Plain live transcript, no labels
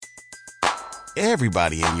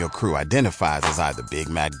Everybody in your crew identifies as either Big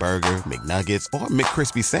Mac Burger, McNuggets, or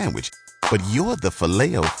McCrispy Sandwich. But you're the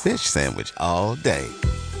Filet-O-Fish Sandwich all day.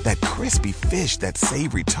 That crispy fish, that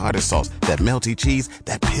savory tartar sauce, that melty cheese,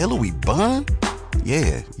 that pillowy bun.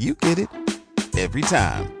 Yeah, you get it. Every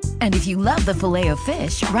time. And if you love the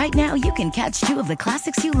Filet-O-Fish, right now you can catch two of the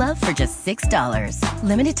classics you love for just $6.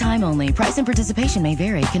 Limited time only. Price and participation may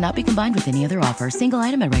vary. Cannot be combined with any other offer. Single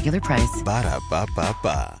item at regular price.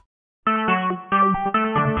 Ba-da-ba-ba-ba.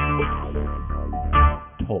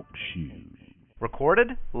 Talk shoes.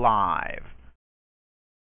 Recorded live.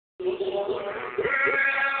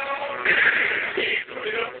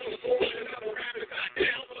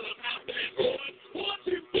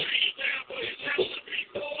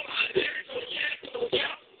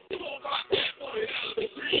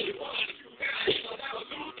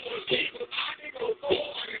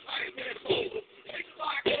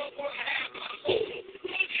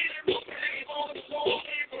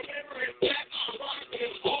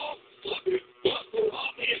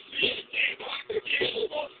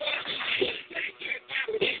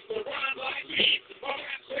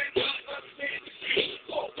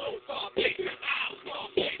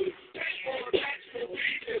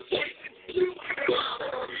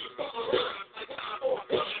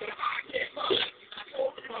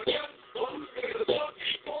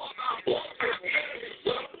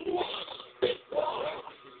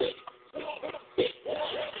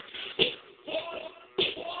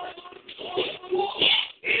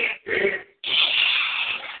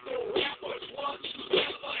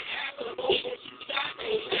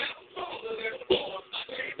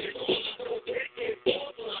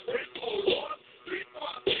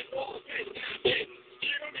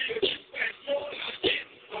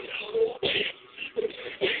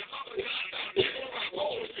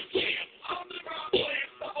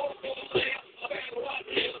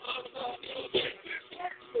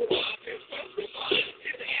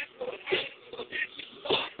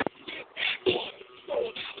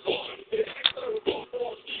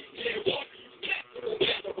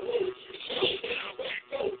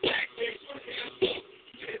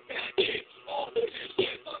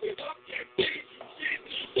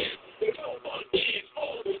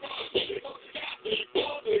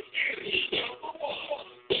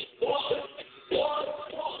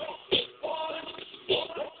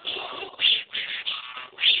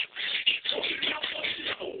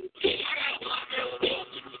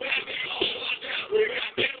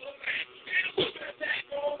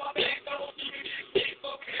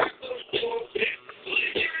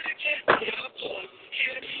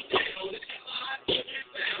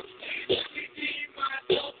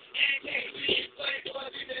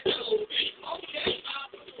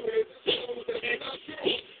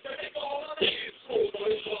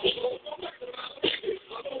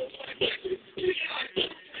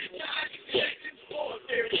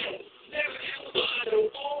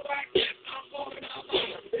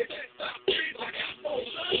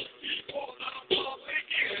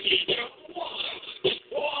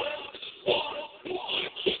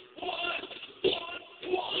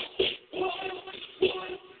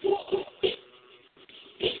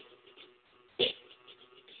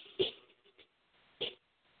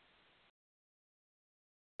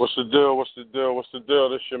 What's the deal? What's the deal? What's the deal?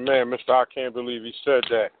 This your man, Mr. I Can't Believe He Said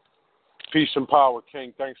That. Peace and power,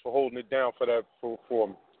 King. Thanks for holding it down for that for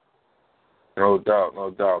me. No doubt, no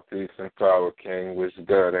doubt. Peace and power, King. What's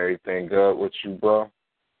good? Everything good with you, bro?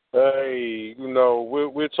 Hey,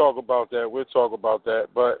 we'll talk about that. We'll talk about that.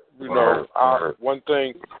 But one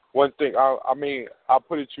thing. I'll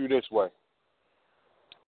put it to you this way.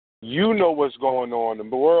 You know what's going on. The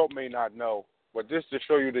world may not know, but just to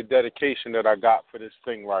show you the dedication that I got for this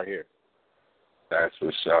thing right here. That's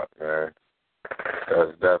what's up, man.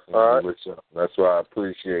 That's definitely what's up. That's why I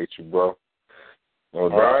appreciate you, bro. No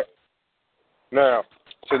doubt. All right. Now,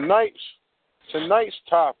 tonight's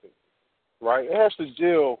topic, right, it has to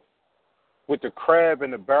deal with the crab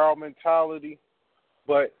in the barrel mentality,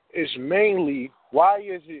 but it's mainly why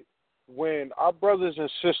is it when our brothers and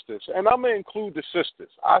sisters, and I'm going to include the sisters.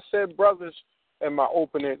 I said brothers in my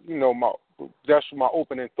opening, that's my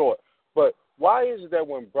opening thought. But why is it that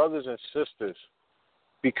when brothers and sisters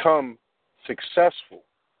become successful,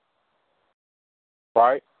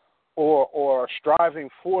 right, or striving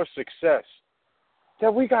for success,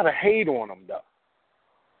 that we got to hate on them, though,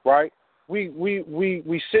 right?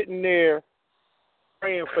 We sitting there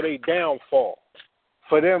praying for their downfall,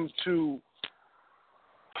 for them to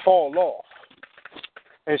fall off,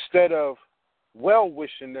 instead of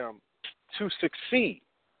well-wishing them to succeed.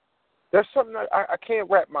 That's something that I can't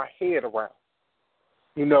wrap my head around,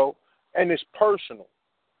 and it's personal,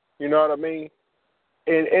 you know what I mean?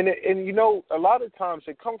 And you know, a lot of times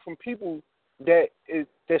it comes from people that's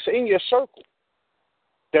in your circle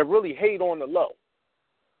that really hate on the low.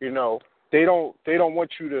 You know, they don't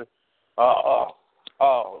want you to,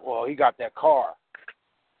 well, he got that car,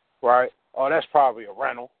 right? Oh, that's probably a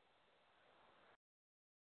rental.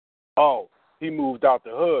 Oh, he moved out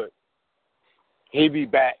the hood. He'll be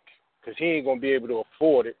back because he ain't going to be able to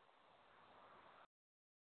afford it.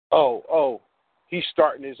 Oh, he's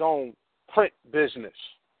starting his own print business.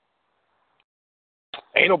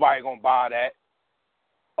 Ain't nobody going to buy that.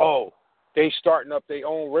 Oh, they starting up their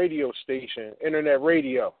own radio station, internet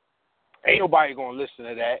radio. Ain't nobody going to listen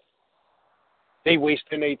to that. They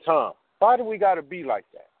wasting their time. Why do we got to be like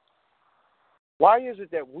that? Why is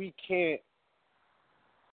it that we can't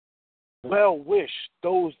well wish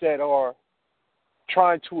those that are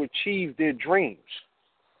trying to achieve their dreams?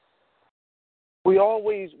 We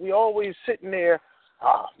always sitting there,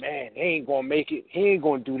 oh man, they ain't gonna make it, he ain't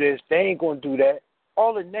gonna do this, they ain't gonna do that.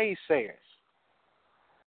 All the naysayers.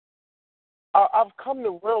 I've come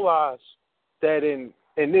to realize that in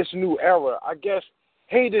this new era, I guess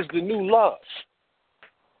hate is the new love.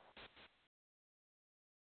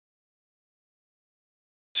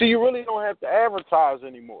 See, you really don't have to advertise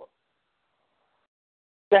anymore.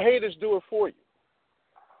 The haters do it for you.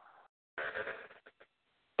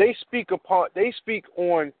 They speak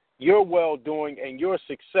on your well-doing and your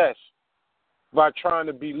success by trying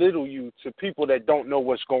to belittle you to people that don't know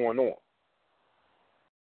what's going on.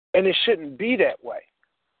 And it shouldn't be that way.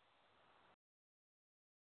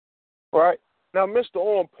 Right? Now, Mr.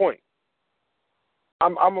 OnPoint,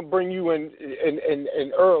 I'm going to bring you in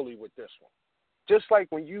early with this one. Just like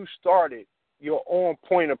when you started your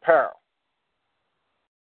OnPoint apparel,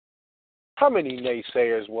 how many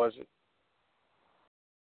naysayers was it?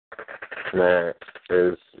 Man,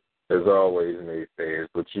 there's always naysayers,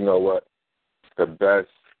 but you know what? The best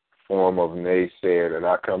form of naysayer that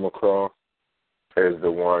I come across is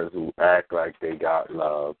the ones who act like they got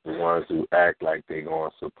love, the ones who act like they going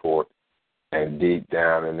to support, and deep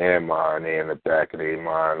down in their mind, they in the back of their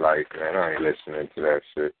mind like, man, I ain't listening to that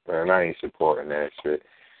shit. Man, I ain't supporting that shit.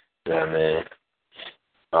 You know what I mean?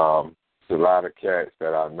 There's a lot of cats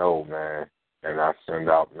that I know, man, and I send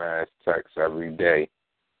out mass texts every day,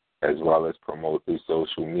 as well as promote through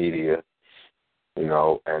social media, you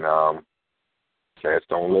know, and cats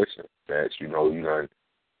don't listen. Cats you done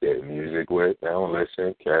did music with, they don't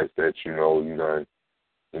listen. Cats that you done,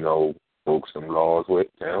 broke some laws with,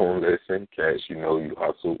 they don't listen. Cats you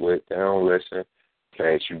hustled with, they don't listen.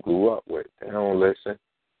 Cats you grew up with, they don't listen.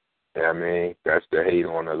 You know what I mean? That's the hate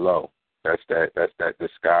on the low. That's that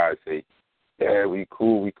disguise hate. Yeah, we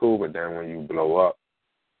cool, but then when you blow up,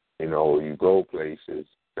 you go places,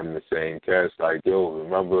 them the same cats like, yo,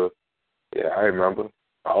 remember? Yeah, I remember.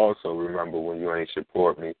 I also remember when you ain't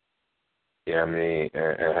support me, you know what I mean,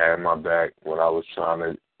 and had my back when I was trying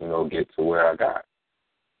to, get to where I got.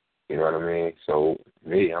 You know what I mean? So,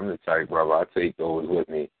 me, I'm the type, brother, I take those with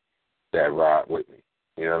me that ride with me.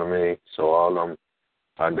 You know what I mean? So all them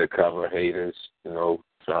undercover haters,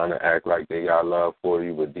 trying to act like they got love for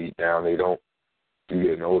you, but deep down they don't. You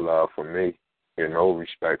get no love from me. You get no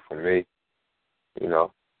respect from me. You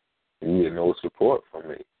get no support from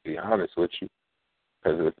me, to be honest with you.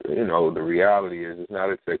 Because, the reality is it's not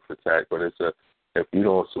a tick for tack, but if you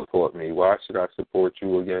don't support me, why should I support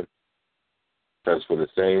you again? Because for the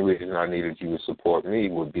same reason I needed you to support me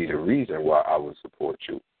would be the reason why I would support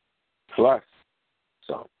you. Plus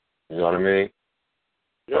some. You know what I mean?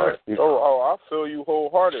 Yeah. But, I feel you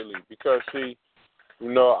wholeheartedly because, see, I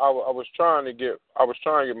was trying to get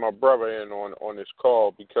my brother in on this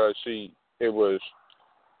call because, see, it was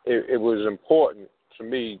important to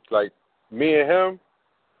me. Like, me and him,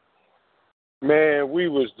 man, we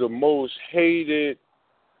was the most hated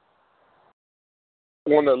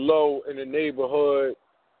on the low in the neighborhood.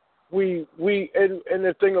 We and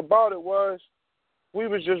the thing about it was we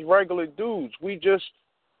was just regular dudes. We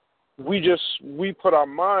put our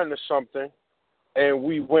mind to something and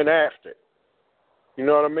we went after it. You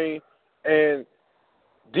know what I mean? And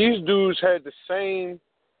these dudes had the same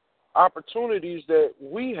opportunities that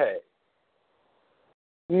we had.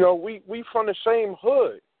 We from the same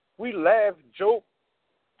hood. We laughed, joked,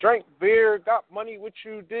 drank beer, got money with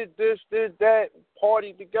you, did this, did that,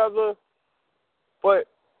 partied together. But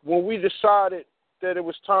when we decided that it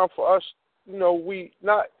was time for us, we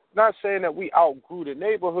not saying that we outgrew the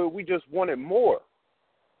neighborhood, we just wanted more.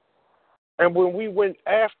 And when we went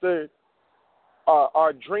after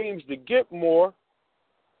our dreams to get more,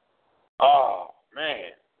 oh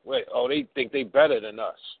man, they think they better than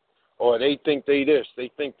us. Or they think they this, they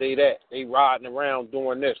think they that. They riding around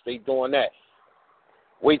doing this, they doing that.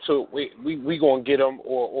 wait till we gonna get them,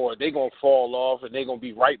 or they gonna fall off and they gonna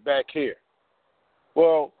be right back here.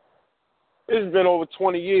 Well, it's been over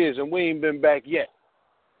 20 years and we ain't been back yet.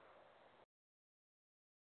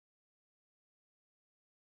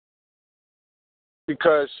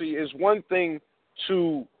 Because see, it's one thing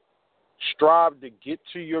to strive to get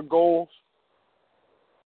to your goals.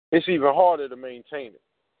 It's even harder to maintain it.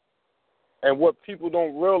 And what people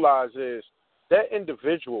don't realize is that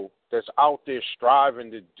individual that's out there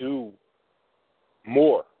striving to do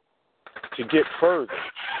more, to get further,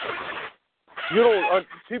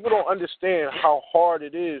 people don't understand how hard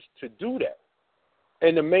it is to do that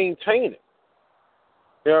and to maintain it.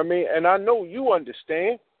 You know what I mean? And I know you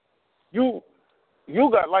understand. You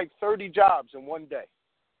got like 30 jobs in one day.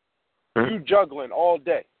 You juggling all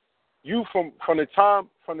day. You from the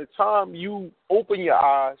time you open your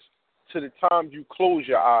eyes to the time you close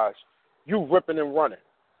your eyes, you ripping and running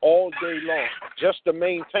all day long just to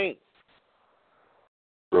maintain.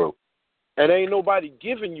 Bro. And ain't nobody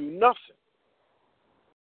giving you nothing.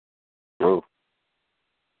 Bro.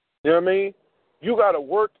 You know what I mean? You got to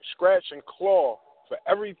work, scratch, and claw for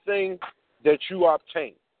everything that you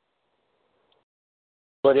obtain.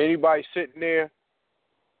 But anybody sitting there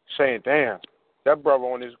saying, damn, that brother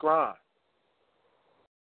on his grind.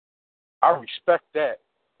 I respect that.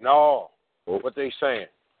 No. What they saying?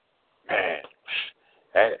 Man,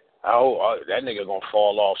 that nigga gonna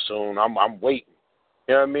fall off soon. I'm waiting.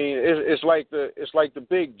 You know what I mean? It's like the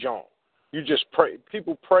big John. You just pray.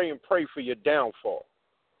 People pray and pray for your downfall.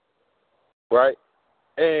 Right?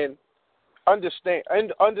 And understand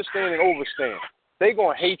and overstand. They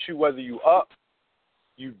gonna hate you whether you up,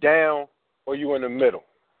 you down, or you in the middle.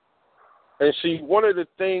 And see, one of the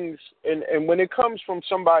things, and when it comes from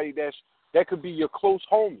somebody that could be your close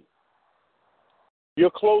homie, the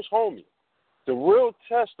real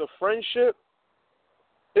test of friendship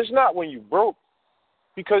is not when you broke,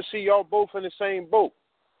 because see, y'all both in the same boat.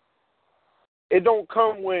 It don't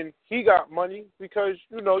come when he got money, because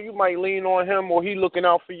you might lean on him or he looking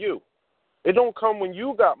out for you. It don't come when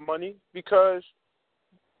you got money because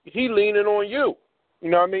he leaning on you. You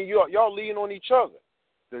know what I mean? Y'all lean on each other.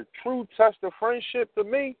 The true test of friendship to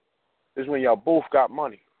me is when y'all both got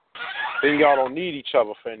money. Then y'all don't need each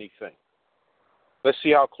other for anything. Let's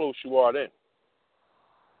see how close you are then.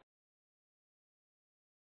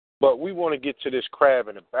 But we want to get to this crab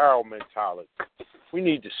in a barrel mentality. We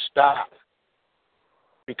need to stop.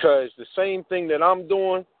 Because the same thing that I'm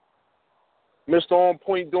doing, Mr.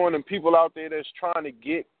 OnPoint doing, and people out there that's trying to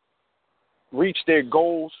reach their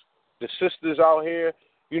goals, the sisters out here,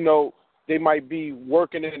 they might be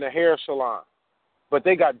working in a hair salon, but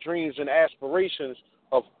they got dreams and aspirations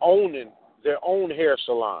of owning their own hair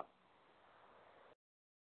salon.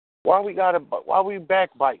 Why we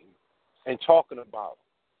backbiting and talking about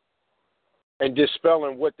it and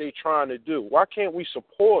dispelling what they trying to do? Why can't we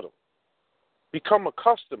support them? Become a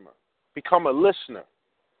customer, become a listener.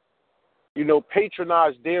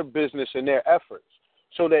 Patronize their business and their efforts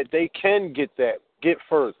so that they can get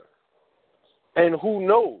further. And who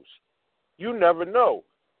knows? You never know.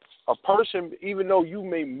 A person, even though you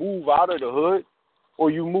may move out of the hood, or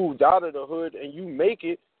you moved out of the hood and you make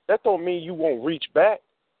it, that don't mean you won't reach back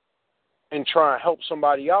and try and help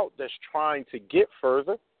somebody out that's trying to get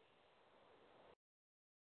further.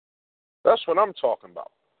 That's what I'm talking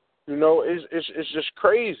about. It's just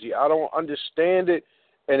crazy. I don't understand it,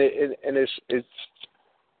 and it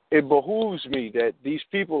behooves me that these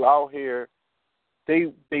people out here,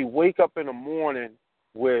 they wake up in the morning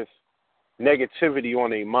with negativity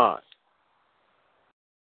on their mind.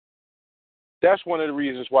 That's one of the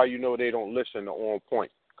reasons why they don't listen to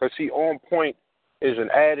OnPoint. Because see, OnPoint is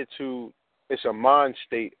an attitude, it's a mind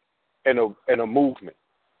state, and a movement.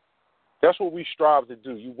 That's what we strive to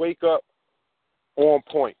do. You wake up on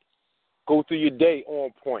point. Go through your day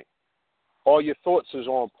on point. All your thoughts is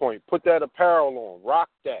on point. Put that apparel on. Rock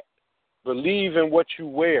that. Believe in what you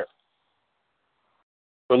wear.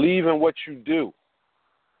 Believe in what you do.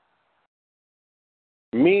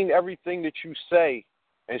 Mean everything that you say,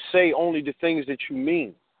 and say only the things that you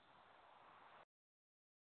mean.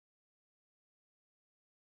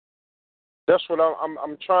 That's what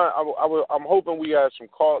I'm trying. I'm hoping we have some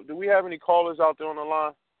call. Do we have any callers out there on the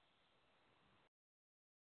line?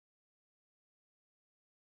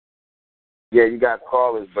 Yeah, you got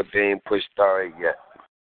callers, but they ain't pushed star 8 yet.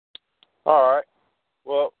 All right.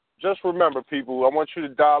 Well, just remember, people, I want you to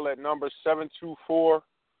dial that number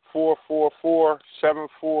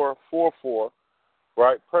 724-444-7444.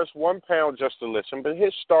 Right? Press £1 just to listen, but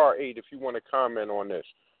hit star 8 if you want to comment on this.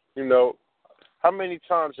 How many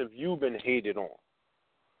times have you been hated on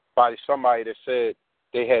by somebody that said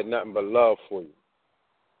they had nothing but love for you.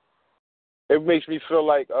 It makes me feel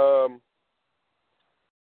like the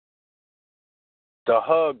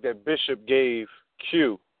hug that Bishop gave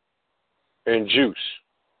Q and Juice.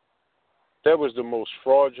 That was the most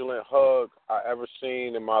fraudulent hug I ever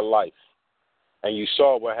seen in my life. And you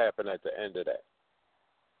saw what happened at the end of that.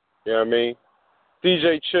 You know what I mean?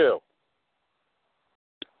 DJ Chill.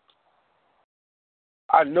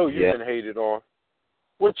 I know you've been hated on.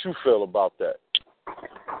 What you feel about that?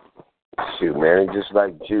 Shoot, man, it's just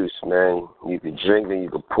like juice, man. You can drink it, you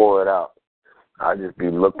can pour it out. I just be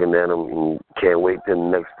looking at them and can't wait till the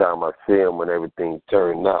next time I see them when everything's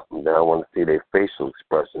turned up. And then I want to see their facial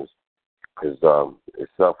expressions. Because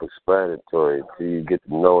it's self-explanatory. Until you get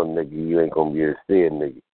to know a nigga, you ain't going to be able to see a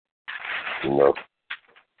nigga. You know?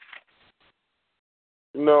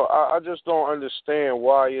 You know, I just don't understand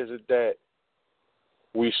why is it that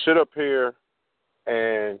we sit up here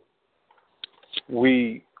and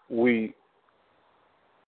we'll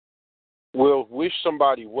wish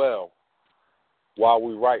somebody well while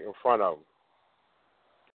we right in front of them,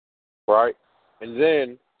 right? And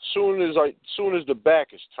then soon as the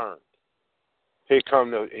back is turned, here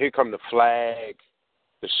come the flag,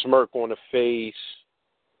 the smirk on the face,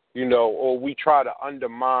 you know, or we try to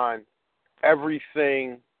undermine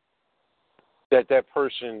everything that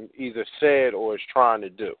person either said or is trying to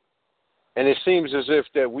do. And it seems as if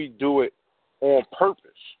that we do it on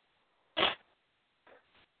purpose.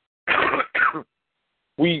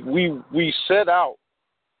 We set out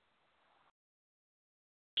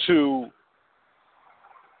to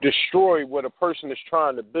destroy what a person is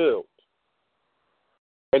trying to build.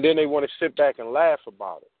 And then they want to sit back and laugh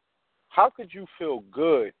about it. How could you feel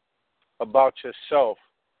good about yourself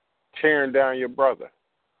tearing down your brother?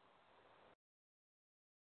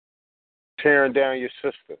 Tearing down your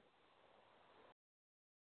sister?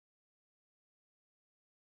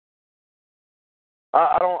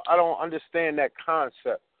 I don't understand that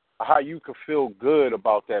concept of how you can feel good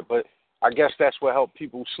about that, but I guess that's what helps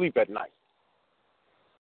people sleep at night.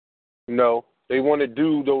 You know, they want to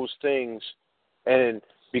do those things and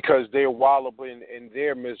because they're wallowing in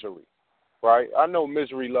their misery, right? I know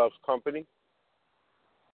misery loves company,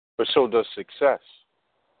 but so does success.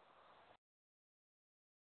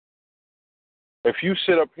 If you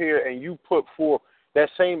sit up here and you put forth that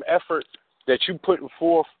same effort that you putting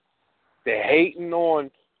forth, the hating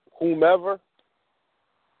on whomever,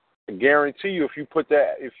 I guarantee you, if you put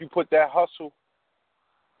that hustle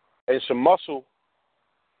and some muscle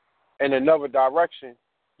in another direction,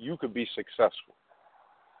 you could be successful.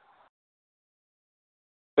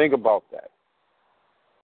 Think about that.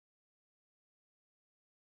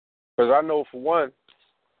 Because I know for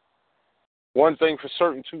one thing for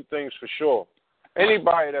certain, two things for sure.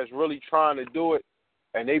 Anybody that's really trying to do it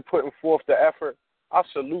and they putting forth the effort, I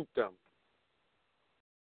salute them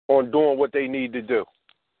on doing what they need to do.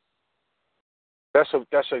 That's a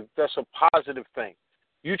positive thing.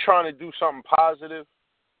 You trying to do something positive,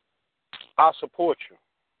 I support you.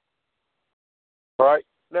 Right?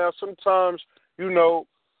 Now, sometimes, you know,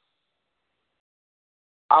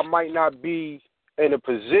 I might not be in a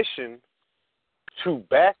position to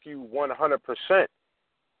back you 100%,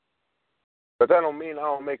 but that don't mean I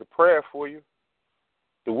don't make a prayer for you,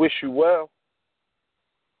 to wish you well.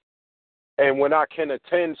 And when I can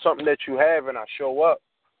attend something that you have and I show up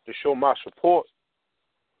to show my support,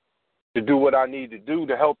 to do what I need to do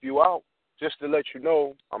to help you out, just to let you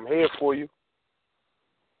know I'm here for you.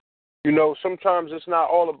 You know, sometimes it's not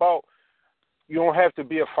all about, you don't have to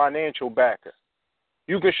be a financial backer.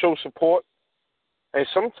 You can show support, and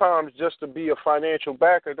sometimes just to be a financial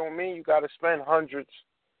backer don't mean you got to spend hundreds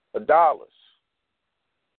of dollars.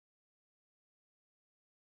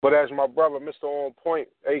 But as my brother, Mr. OnPoint,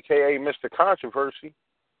 a.k.a. Mr. Controversy,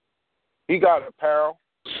 he got apparel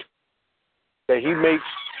that he makes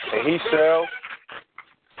and he sells,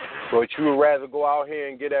 but you would rather go out here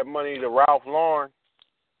and get that money to Ralph Lauren,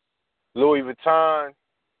 Louis Vuitton,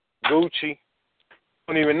 Gucci. You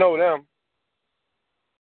don't even know them.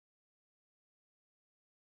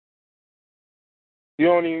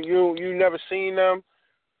 You never seen them,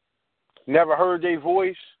 never heard their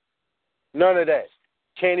voice, none of that.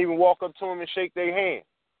 Can't even walk up to them and shake their hand.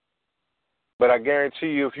 But I guarantee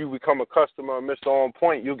you, if you become a customer of Mr.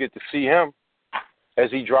 OnPoint, you'll get to see him as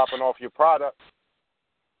he dropping off your product,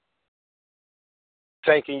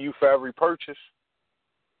 thanking you for every purchase,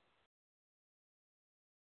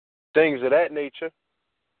 things of that nature.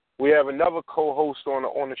 We have another co-host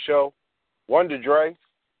on the show, Wonder Dre.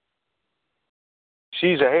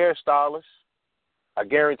 She's a hairstylist. I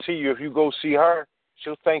guarantee you, if you go see her,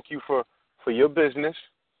 she'll thank you for your business.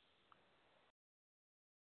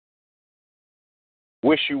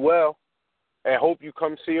 Wish you well, and hope you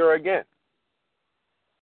come see her again.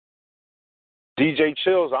 DJ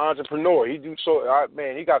Chill's an entrepreneur. He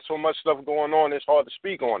got so much stuff going on, it's hard to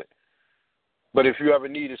speak on it. But if you ever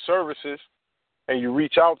needed services and you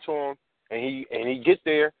reach out to him and he get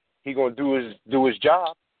there, he gonna do his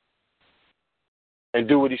job and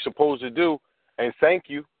do what he's supposed to do and thank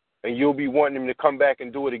you, and you'll be wanting him to come back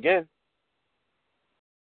and do it again.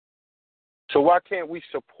 So why can't we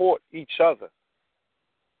support each other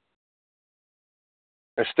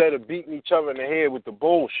instead of beating each other in the head with the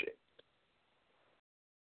bullshit?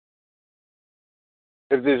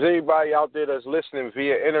 If there's anybody out there that's listening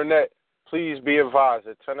via internet, please be advised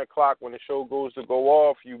at 10 o'clock when the show goes to go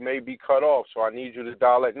off, you may be cut off. So I need you to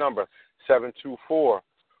dial that number,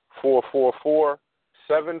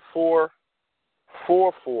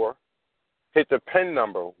 724-444-7444. Hit the PIN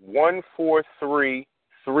number,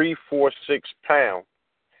 143346#.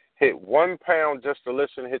 Hit £1 just to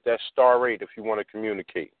listen. Hit that *8 if you want to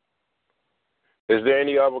communicate. Is there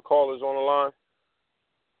any other callers on the line?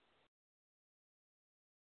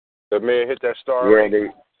 The man hit that *8.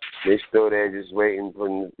 Yeah, they still there, just waiting for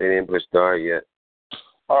they didn't put star yet.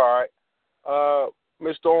 All right,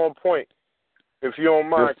 Mr. OnPoint, if you don't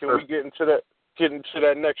mind, can we get into that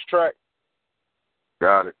next track?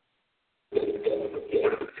 Got it.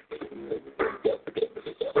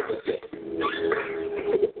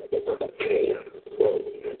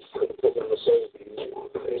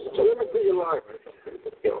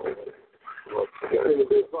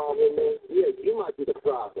 Yeah, you might be the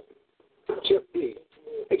problem. Chip D.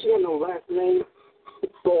 Ain't you got no last name?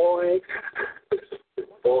 Boy.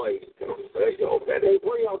 Boy. There you go, man. Hey,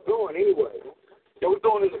 where y'all going anyway? Yo, we're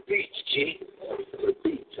going to the beach, G. The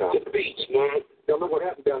beach, huh? The beach, man. Y'all know what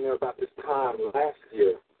happened down there about this time last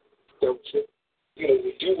year, don't you? You know,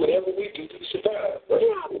 we do whatever we do to survive. Right? Yeah.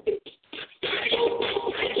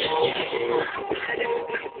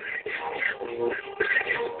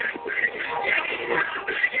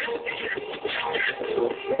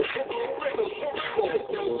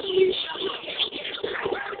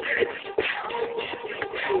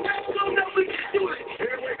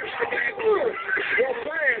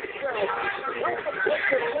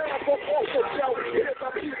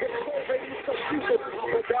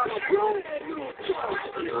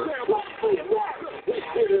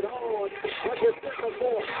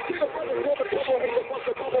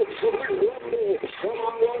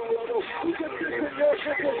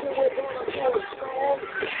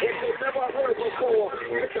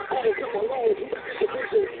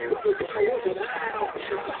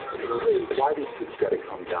 Why these kids got to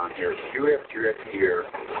come down here year after year,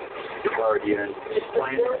 partying,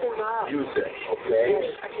 playing music, okay?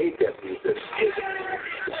 I hate that music.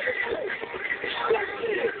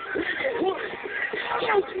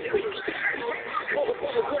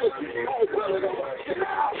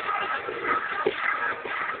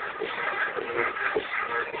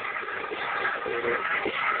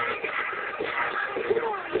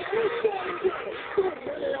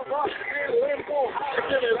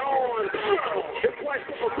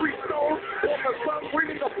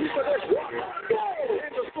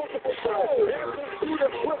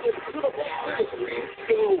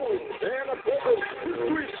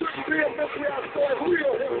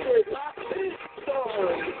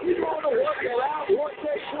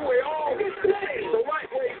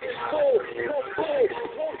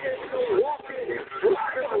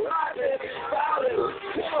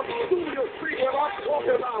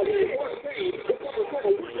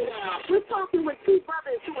 We're talking with two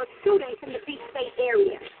brothers who are students in the Beach State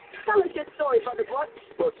area. Tell us your story, Brother Brooks.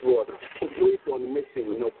 First of all, the police on the mission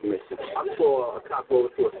with no permission. I saw a cop over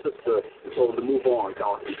to a sister and told her to move on,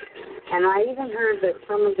 y'all. And I even heard that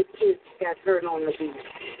some of the kids got hurt on the beach.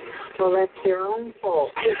 So that's their own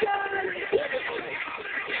fault.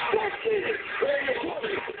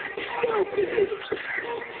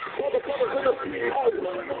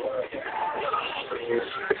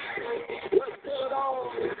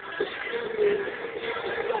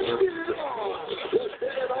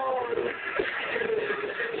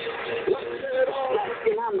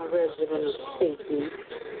 I'm a resident of Safety,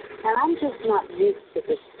 and I'm just not used to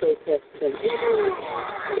this protesting.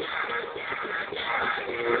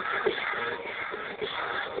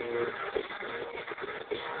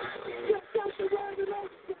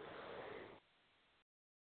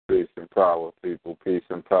 Peace and power, people. Peace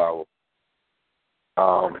and power.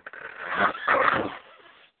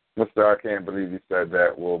 Mr. I can't believe you said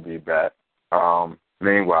that. We'll be back.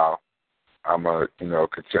 Meanwhile, I'm going to,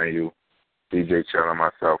 continue. DJ Chill and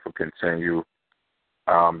myself will continue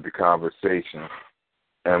the conversation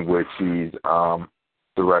in which he's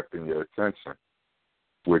directing your attention.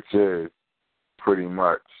 which is pretty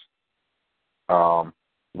much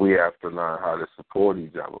we have to learn how to support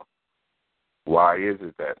each other. Why is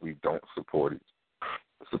it that we don't support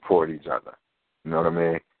each other? You know what I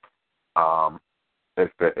mean?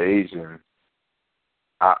 If the Asians,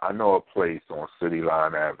 I know a place on City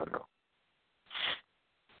Line Avenue,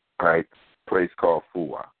 right? A place called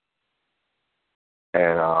Fuwa.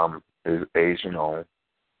 And it's Asian owned.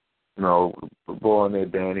 You know, the boy in there,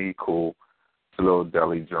 Danny, cool. It's a little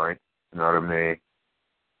deli joint, you know what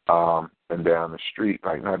I mean? And down the street,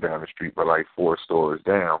 like not down the street, but like 4 stores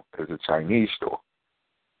down, is a Chinese store.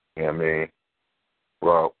 You know what I mean?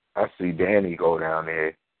 Well, I see Danny go down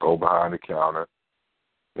there, go behind the counter,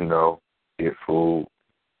 you know, get food,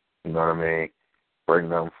 you know what I mean? Bring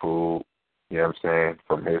them food, you know what I'm saying,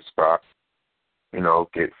 from his spot, you know,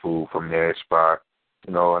 get food from their spot,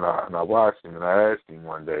 you know, and I watched him and I asked him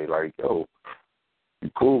one day, like, yo, you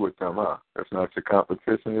cool with them, huh? That's not your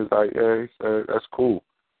competition. He's like, yeah, he said, that's cool.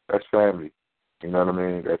 That's family. You know what I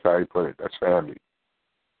mean? That's how he put it. That's family.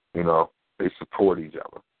 You know, they support each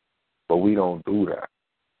other. But we don't do that.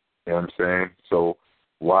 You know what I'm saying? So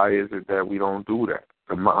why is it that we don't do that?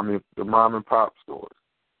 The mom and pop stores.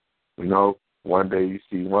 You know, one day you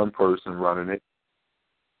see one person running it.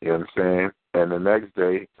 You know what I'm saying? And the next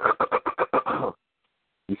day,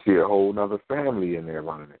 you see a whole other family in there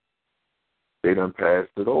running it. They done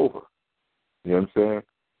passed it over. You know what I'm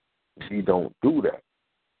saying? We don't do that.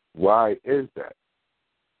 Why is that?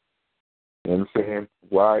 You know what I'm saying?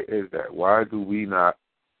 Why is that? Why do we not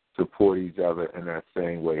support each other in that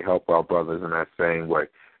same way, help our brothers in that same way?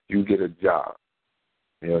 You get a job,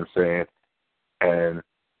 you know what I'm saying? And,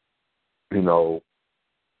 you know,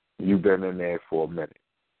 you've been in there for a minute.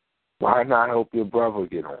 Why not help your brother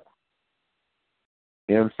get on?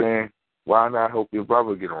 You know what I'm saying? Why not help your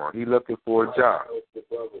brother get on? He looking for a job.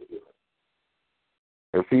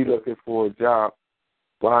 If he looking for a job,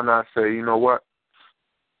 why not say, you know what?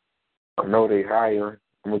 I know they hiring.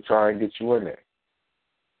 I'm going to try and get you in there.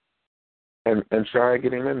 And try and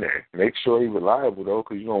get him in there. Make sure he's reliable, though,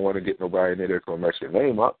 because you don't want to get nobody in there that's going to mess your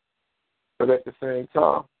name up. But at the same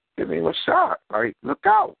time, give him a shot. Like, look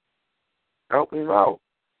out. Help him out.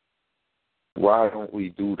 Why don't we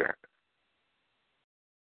do that?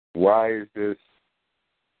 Why is this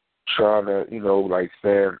trying to, you know, like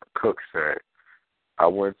Sam Cooke said, I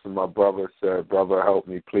went to my brother, said, brother, help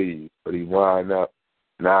me, please. But he wound up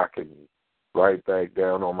knocking me right back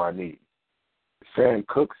down on my knees. Sam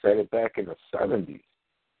Cooke said it back in the 70s.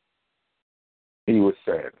 He was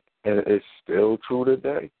saying it. And it's still true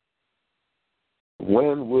today.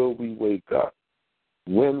 When will we wake up?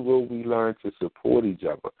 When will we learn to support each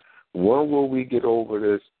other? When will we get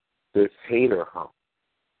over this hater hump?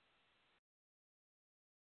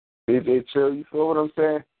 DJ Chill, you feel what I'm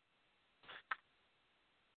saying?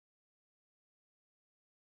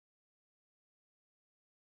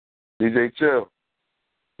 DJ Chill,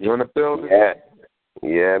 you in the building?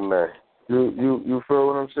 Yeah, man. You feel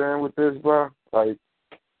what I'm saying with this, bro? Like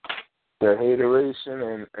the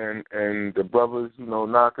hateration and the brothers, you know,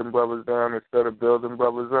 knocking brothers down instead of building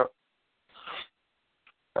brothers up.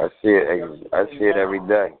 I see it every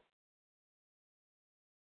day.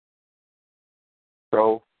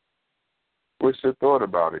 So, what's your thought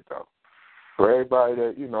about it, though? For everybody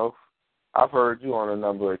that, you know, I've heard you on a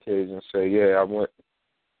number of occasions say, yeah, I went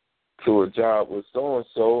to a job with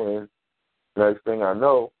so-and-so, and next thing I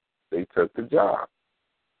know, they took the job.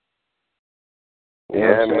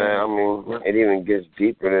 Yeah, man. I mean, it even gets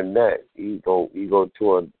deeper than that. You go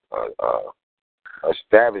to a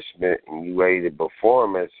establishment and you ready to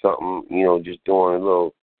perform at something, you know, just doing a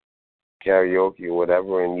little karaoke or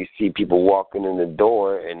whatever, and you see people walking in the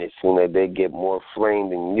door, and it seems like they get more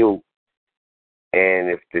framed than you. And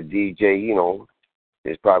if the DJ, you know,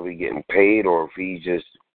 is probably getting paid, or if he's just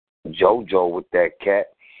JoJo with that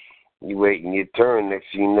cat, you waiting your turn. Next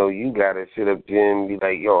thing you know, you gotta sit up there and be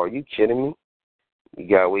like, yo, are you kidding me? You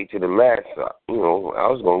gotta wait till the last, you know, I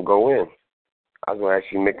was gonna go in. I was gonna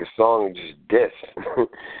actually make a song and just diss.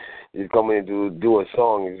 Just come in and do a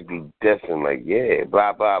song and just be dissing, like, yeah,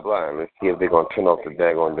 blah, blah, blah. And let's see if they're gonna turn off the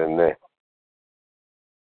daggone then there.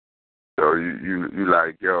 So you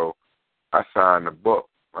like, yo, I signed the book.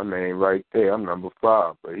 My name right there. I'm number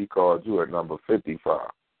 5, but he called you at number 55.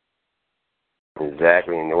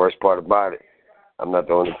 Exactly, and the worst part about it, I'm not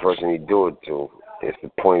the only person he do it to. It's the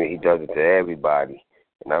point that he does it to everybody,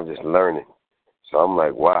 and I'm just learning. So I'm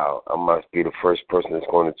like, wow, I must be the first person that's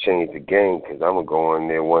going to change the game, because I'm going to go in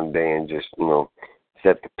there one day and just, you know,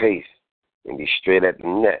 set the pace and be straight at the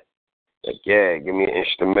net. Like, yeah, give me an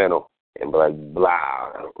instrumental and be like,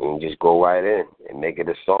 blah, and just go right in and make it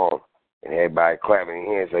a song. And everybody clapping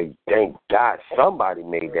their hands like, thank God somebody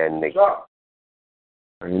made that nigga.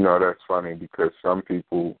 And you know, that's funny because some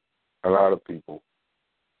people, a lot of people,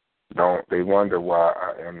 they wonder why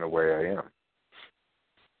I am the way I am.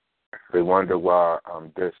 They wonder why I'm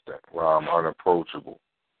distant, why I'm unapproachable.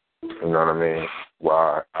 You know what I mean?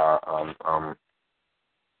 Why I'm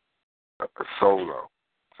solo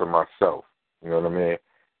to myself. You know what I mean?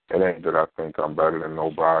 It ain't that I think I'm better than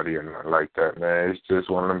nobody and nothing like that, man. It's just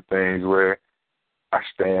one of them things where I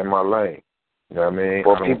stay in my lane. You know what I mean?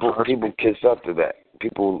 Well, people kiss up to that.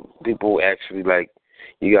 People actually, like,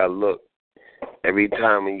 you gotta look. Every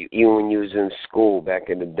time even when you was in school back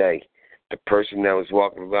in the day, the person that was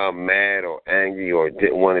walking around mad or angry or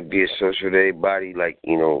didn't want to be associated with everybody, like,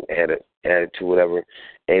 you know, had an attitude, whatever,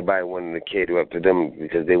 everybody wanted to cater up to them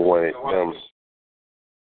because they wanted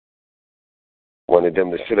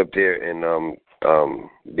them to sit up there and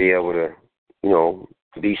be able to, you know,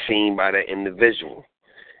 be seen by that individual.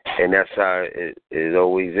 And that's how it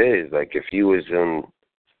always is. Like, if you was in,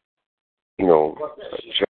 you know,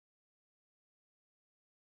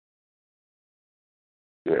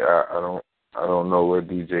 yeah, I don't know where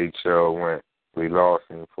DJ Chill went. We lost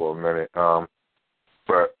him for a minute.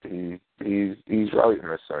 But he's right in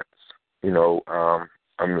a sense. You know, I'm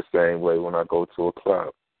the same way when I go to a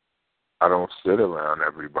club. I don't sit around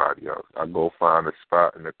everybody else. I go find a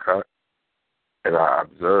spot in the cut and I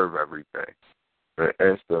observe everything. And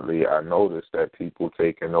instantly I notice that people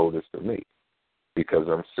taking notice of me because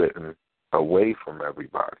I'm sitting away from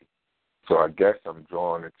everybody. So I guess I'm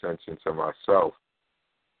drawing attention to myself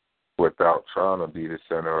without trying to be the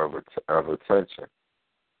center of attention.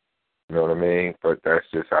 You know what I mean? But that's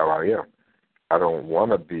just how I am. I don't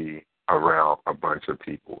want to be around a bunch of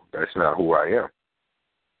people. That's not who I am.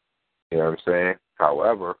 You know what I'm saying?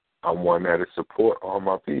 However, I'm one that'll support all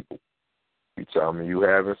my people. You tell me you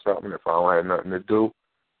having something, if I don't have nothing to do,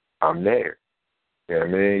 I'm there. You know what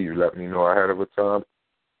I mean? You let me know ahead of time,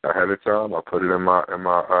 I put it in my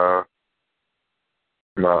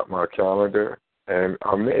calendar, and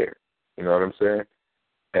I'm there. You know what I'm saying?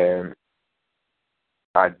 And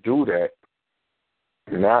I do that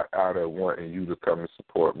not out of wanting you to come and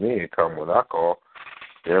support me and come when I call.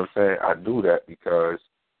 You know what I'm saying? I do that because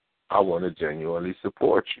I want to genuinely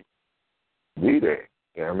support you. Be there.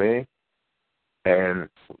 You know what I mean? And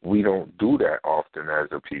we don't do that often as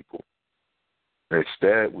a people.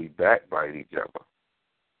 Instead, we backbite each other.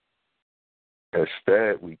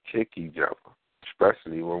 Instead, we kick each other,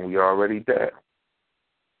 especially when we already down.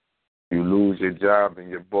 You lose your job and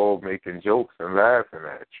you're both making jokes and laughing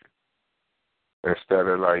at you. Instead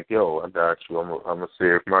of like, yo, I got you, I'm going to see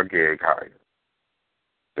if my gig higher.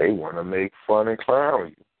 They want to make fun and clown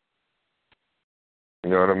you. You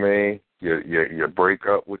know what I mean? You break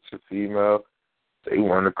up with your female, they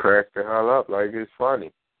want to crack the hell up like it's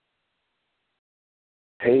funny.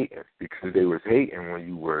 Hating, because they was hating when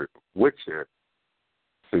you were with your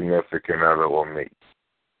significant other or mate.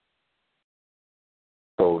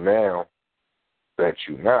 So now that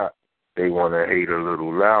you're not, they want to hate a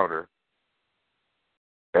little louder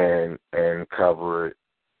and cover it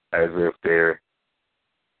as if they're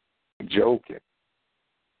joking,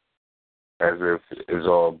 as if it's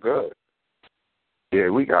all good. Yeah,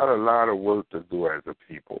 we got a lot of work to do as a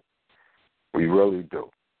people. We really do.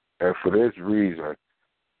 And for this reason,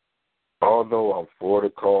 although I'm for the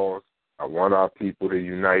cause, I want our people to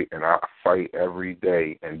unite, and I fight every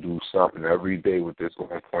day and do something every day with this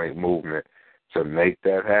OnPoint movement to make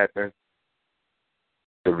that happen.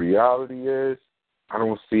 The reality is, I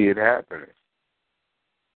don't see it happening.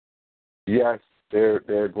 Yes, there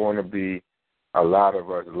are going to be a lot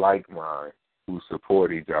of us like mine who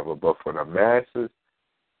support each other, but for the masses,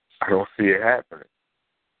 I don't see it happening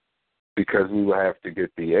because we will have to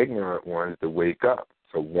get the ignorant ones to wake up,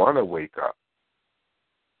 to want to wake up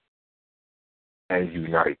and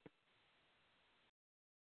unite,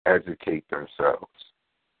 educate themselves,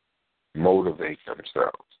 motivate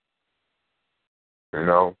themselves. You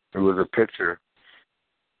know, there was a picture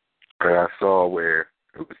that I saw where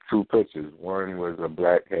it was two pictures. One was a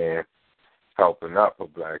black hand helping up a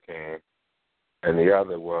black hand, and the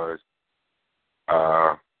other was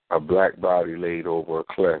a black body laid over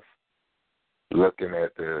a cliff, looking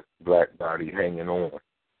at the black body hanging on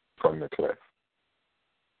from the cliff.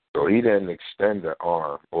 So he didn't extend the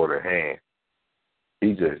arm or the hand.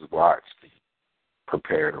 He just watched it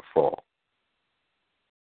prepare to fall.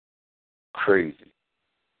 Crazy.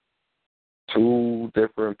 Two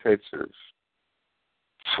different pictures,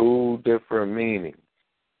 two different meanings,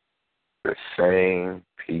 the same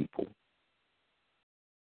people,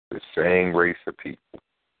 the same race of people.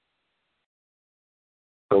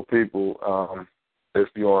 So people, if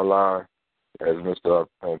you're online, as Mr.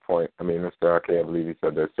 Mr. I can't believe he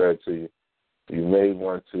said to you, you may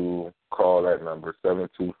want to call that number,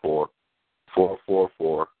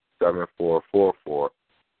 724-444-7444.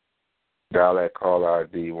 Dial that call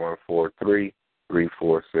ID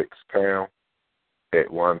 143-346#. Hit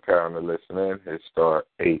 1 pound to listen in. Hit star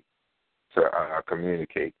 8 to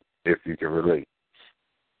communicate if you can relate.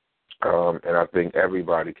 And I think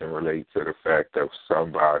everybody can relate to the fact of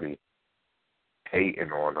somebody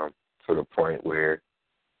hating on them to the point where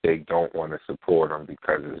they don't want to support them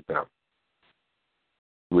because it's them.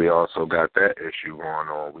 We also got that issue going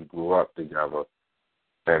on. We grew up together,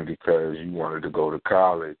 and because you wanted to go to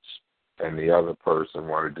college and the other person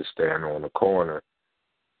wanted to stand on the corner,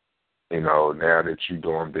 now that you're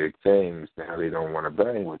doing big things, now they don't want to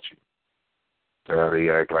bang with you. Now they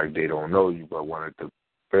act like they don't know you, but wanted to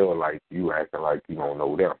feel like you acting like you don't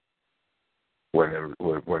know them. When in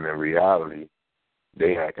reality,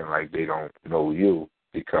 they acting like they don't know you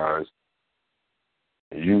because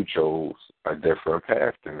you chose a different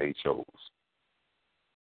path than they chose.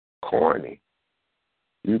 Corny.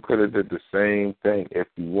 You could have did the same thing if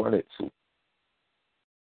you wanted to.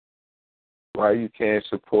 Why you can't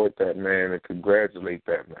support that man and congratulate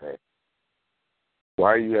that man?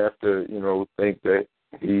 Why you have to, think that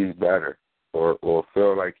he's better or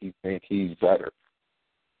feel like he think he's better?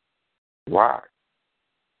 Why?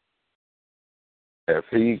 If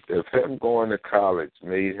him going to college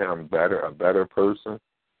made him a better person,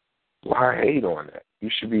 why hate on that? You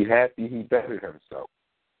should be happy he bettered himself.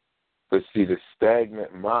 But see, the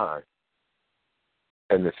stagnant mind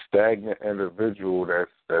and the stagnant individual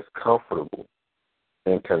that's comfortable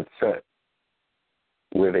and content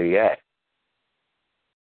where they at,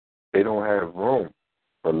 they don't have room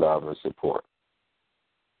for love and support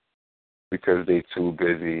because they too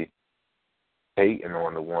busy hating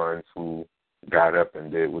on the ones who got up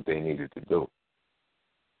and did what they needed to do.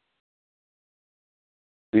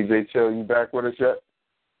 DJ Chill, you back with us yet?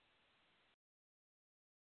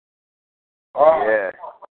 Yeah.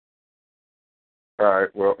 All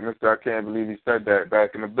right, well, Mr. I can't believe he said that.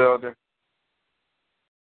 Back in the building?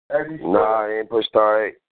 Nah, I ain't pushed star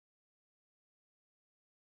 8.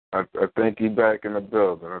 I think he back in the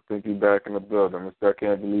building. Mr. I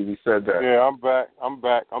can't believe he said that. Yeah, I'm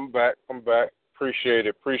back. Appreciate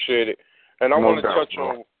it. And I want to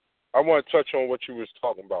touch on what you was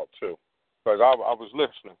talking about too, because I was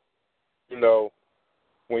listening.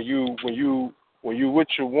 When you with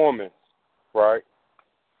your woman, right?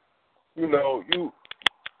 They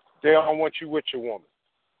don't want you with your woman,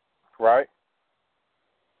 right?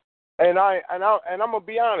 And I'm gonna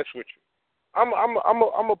be honest with you. I'm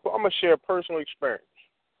gonna share a personal experience.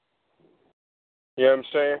 You know what I'm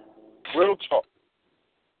saying? Real talk.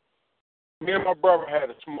 Me and my brother had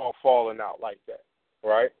a small falling out like that,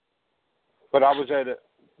 right? But I was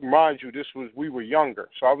mind you, we were younger,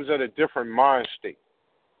 so I was at a different mind state,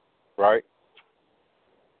 right?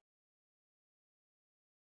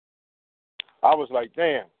 I was like,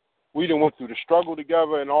 damn, we done went through the struggle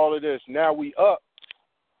together and all of this. Now we up,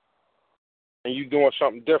 and you doing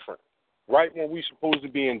something different, right when we supposed to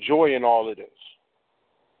be enjoying all of this,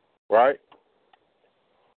 right?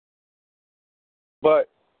 But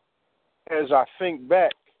as I think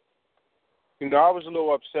back, I was a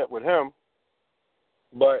little upset with him,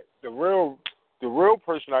 but the real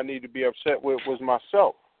person I need to be upset with was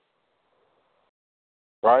myself,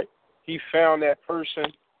 right? He found that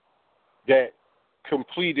person that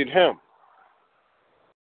completed him.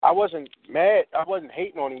 I wasn't mad. I wasn't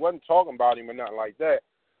hating on him. I wasn't talking about him or nothing like that.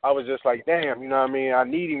 I was just like, damn, you know what I mean? I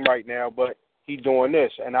need him right now, but he doing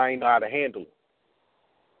this, and I ain't know how to handle it.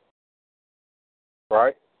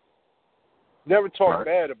 Right? Never talk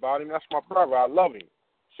bad about him. That's my brother. I love him.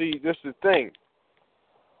 See, this is the thing.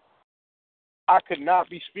 I could not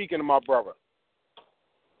be speaking to my brother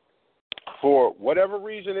for whatever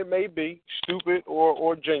reason it may be, stupid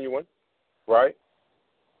or genuine, right?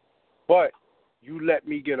 But you let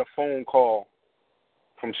me get a phone call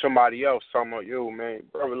from somebody else talking about, yo, man,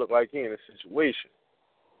 brother look like he in a situation.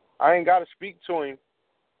 I ain't got to speak to him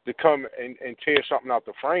to come and tear something out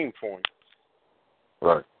the frame for him.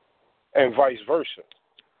 Right. And vice versa.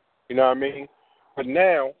 You know what I mean? But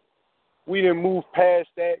now, we didn't move past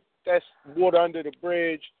that. That's water under the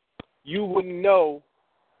bridge. You wouldn't know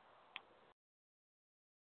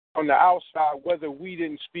on the outside whether we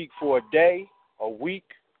didn't speak for a day, a week,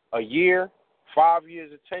 a year, 5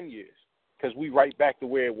 years, or 10 years, because we right back to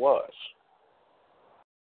where it was.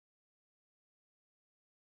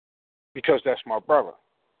 Because that's my brother.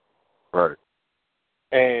 Right.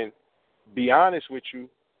 And be honest with you,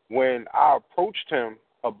 when I approached him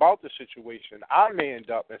about the situation, I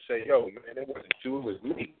manned up and say, yo, man, it wasn't you, it was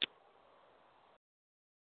me.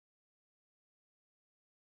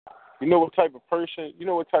 You know what type of person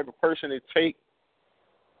it takes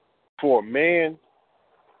for a man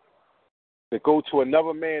to go to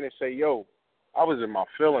another man and say, yo, I was in my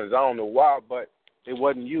feelings. I don't know why, but it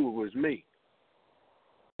wasn't you, it was me.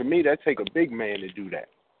 To me, that takes a big man to do that.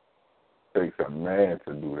 Takes a man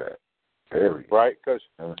to do that. Very. Right? Because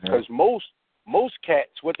most cats,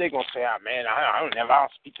 what they going to say, man, I'll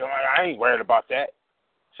speak to him. I ain't worried about that.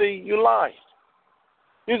 See, you're lying.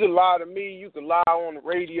 You can lie to me. You can lie on the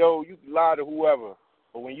radio. You can lie to whoever.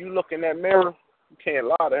 But when you look in that mirror, you can't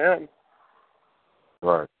lie to him.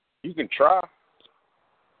 Right. You can try.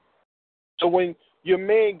 So when your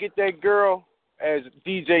man get that girl, as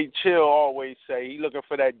DJ Chill always say, he looking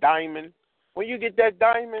for that diamond. When you get that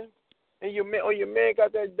diamond, and your man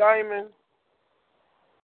got that diamond,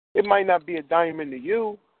 it might not be a diamond to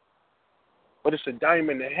you, but it's a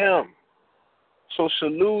diamond to him. So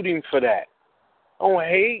salute him for that. Don't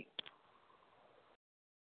hate.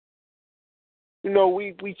 You know,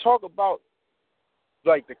 we talk about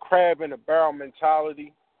like the crab in the barrel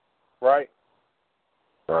mentality, right?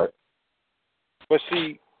 Right. But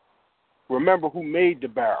see, remember who made the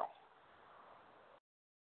barrel.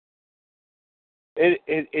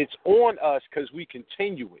 It's on us because we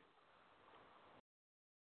continue it.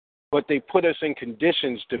 But they put us in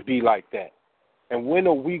conditions to be like that. And when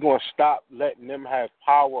are we going to stop letting them have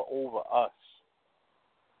power over us?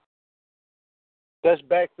 That's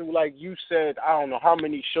back to, like you said, I don't know how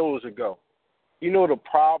many shows ago. You know the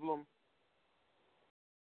problem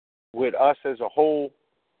with us as a whole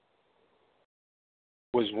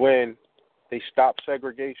was when they stopped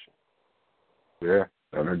segregation. Yeah,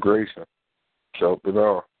 integration. Choked it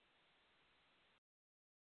off.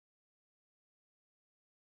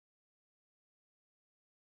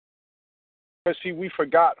 Because, see, we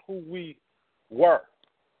forgot who we were.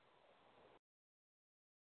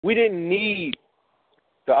 We didn't need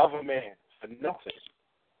the other man for nothing.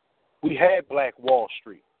 We had Black Wall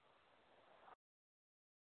Street.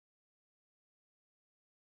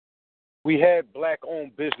 We had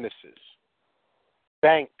black-owned businesses,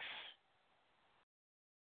 banks,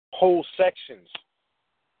 whole sections.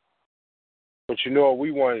 But you know what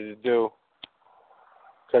we wanted to do?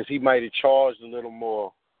 Because he might have charged a little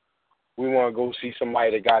more. We want to go see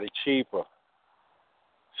somebody that got it cheaper.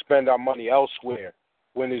 Spend our money elsewhere.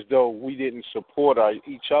 When as though we didn't support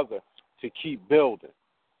each other to keep building.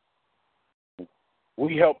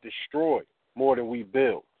 We help destroy more than we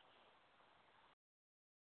build.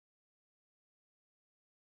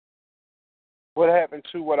 What happened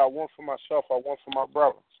to what I want for myself, I want for my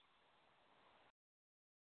brothers?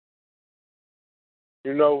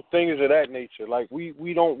 You know, things of that nature. Like,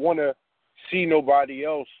 we don't want to see nobody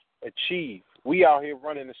else achieve. We out here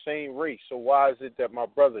running the same race, so why is it that my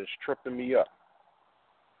brother is tripping me up?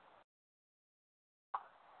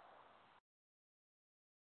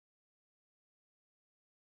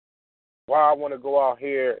 Why I want to go out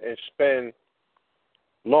here and spend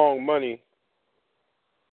long money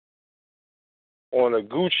on a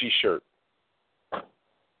Gucci shirt?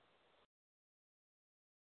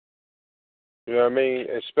 You know what I mean?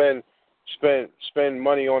 And spend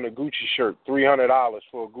money on a Gucci shirt, $300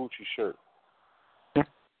 for a Gucci shirt.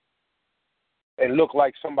 And look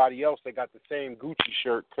like somebody else that got the same Gucci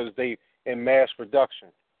shirt because they in mass production.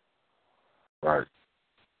 Right.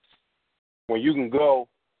 When you can go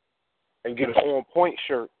and get an OnPoint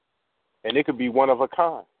shirt, and it could be one of a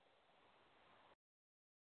kind.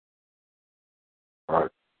 Right.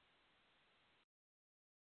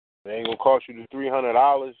 It ain't gonna cost you the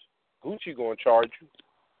 $300. Gucci gonna charge you.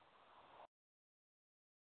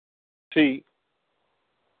 See,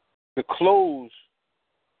 the clothes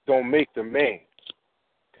don't make the man.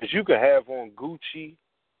 Because you could have on Gucci,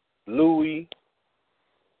 Louis,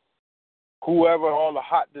 whoever all the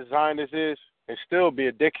hot designers is, and still be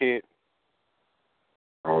a dickhead.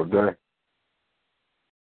 All day.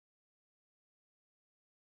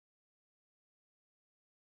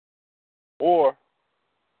 Or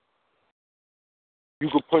you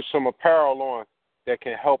could put some apparel on that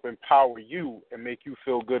can help empower you and make you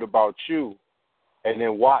feel good about you, and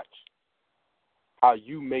then watch how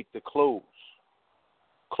you make the clothes.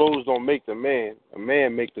 Clothes don't make the man. A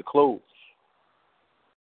man make the clothes.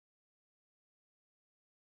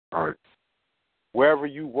 All right. Wherever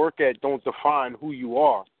you work at don't define who you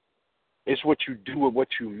are. It's what you do and what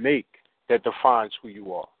you make that defines who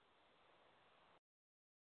you are.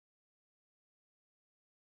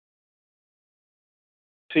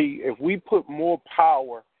 See, if we put more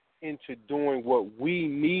power into doing what we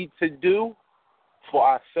need to do for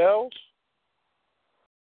ourselves,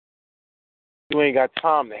 you ain't got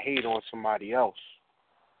time to hate on somebody else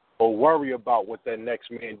or worry about what that next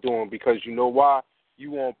man doing, because you know why?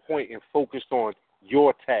 You on point and focused on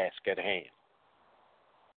your task at hand.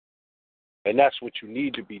 And that's what you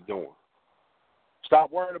need to be doing.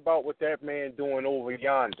 Stop worrying about what that man doing over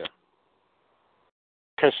yonder.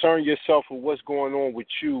 Concern yourself with what's going on with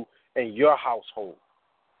you and your household.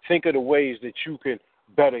 Think of the ways that you can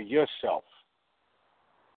better yourself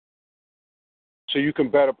so you can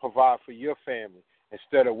better provide for your family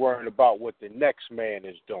instead of worrying about what the next man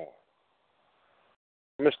is doing.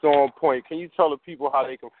 Mr. OnPoint, can you tell the people how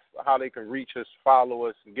they can reach us, follow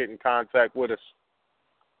us, and get in contact with us?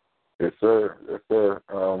 Yes, sir. Yes, sir.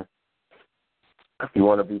 If you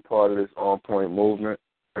want to be part of this OnPoint movement,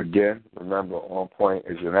 again, remember, OnPoint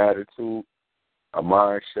is an attitude, a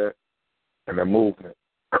mindset, and a movement.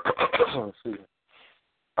 Excuse me.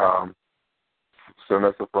 Send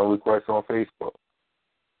us a friend request on Facebook.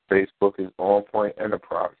 Facebook is OnPoint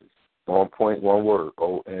Enterprises. OnPoint, one word,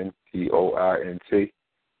 ONPOINT.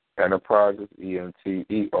 Enterprises,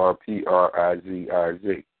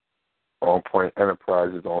 ENTERPRIZIZ. OnPoint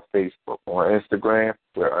Enterprises on Facebook. On Instagram,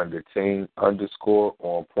 we're under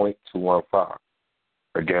teen_OnPoint215.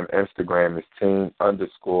 Again, Instagram is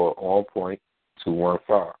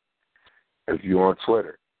teen_OnPoint215. If you're on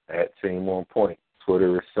Twitter, at Team On Point.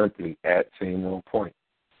 Twitter is simply at Team On Point.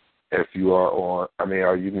 If you are on,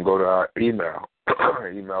 you can go to our email.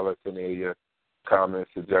 Email us any of your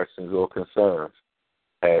comments, suggestions, or concerns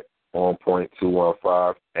at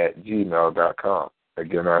onpoint215@gmail.com.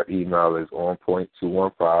 Again, our email is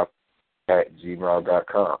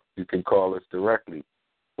onpoint215@gmail.com. You can call us directly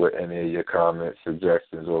with any of your comments,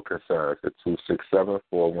 suggestions, or concerns at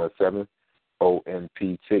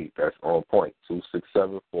 267-417-ONPT. That's On Point,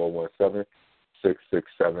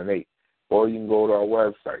 267-417-6678. Or you can go to our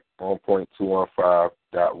website,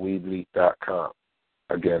 onpoint215.weebly.com.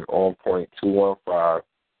 Again,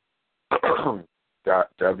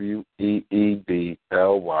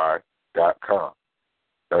 onpoint215.weebly.com.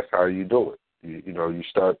 That's how you do it. You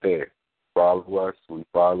start there. Follow us, we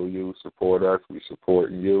follow you. Support us, we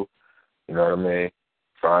support you. You know what I mean?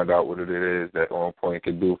 Find out what it is that OnPoint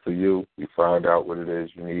can do for you. We find out what it is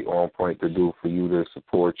you need OnPoint to do for you to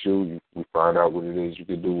support you. We find out what it is you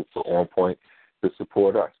can do for OnPoint to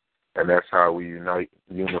support us. And that's how we unite,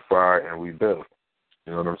 unify, and we build.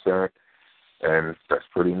 You know what I'm saying? And that's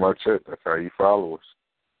pretty much it. That's how you follow us.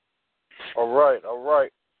 All right.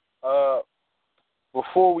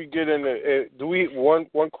 Before we get into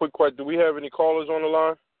one quick question. Do we have any callers on the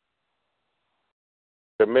line?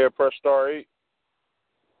 The mayor press *8.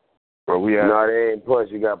 Well, we have. No, they ain't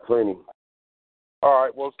punch. You got plenty. All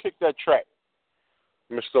right. Well, kick that track,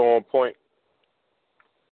 Mr. OnPoint.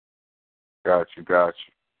 Got you.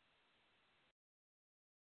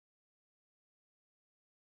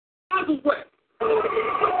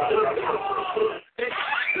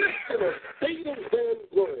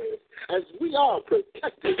 As we are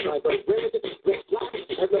protected by the red, the black,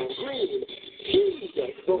 and the green, heed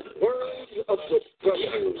the words of the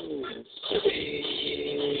birds.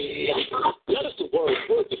 Let us the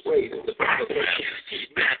word the phrase. The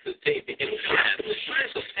master David in class. The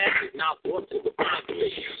science of fact is not brought to the Bible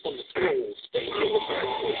on the scroll stage.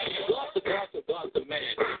 God the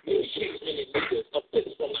man. Many kings, many leaders, a fist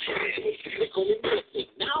from my hand. They call me military.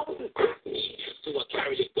 Now it's me. So I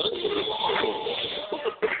carry a gun to the wall.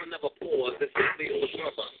 Never pause, it's simply on the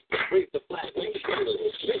brother. Raise the flag.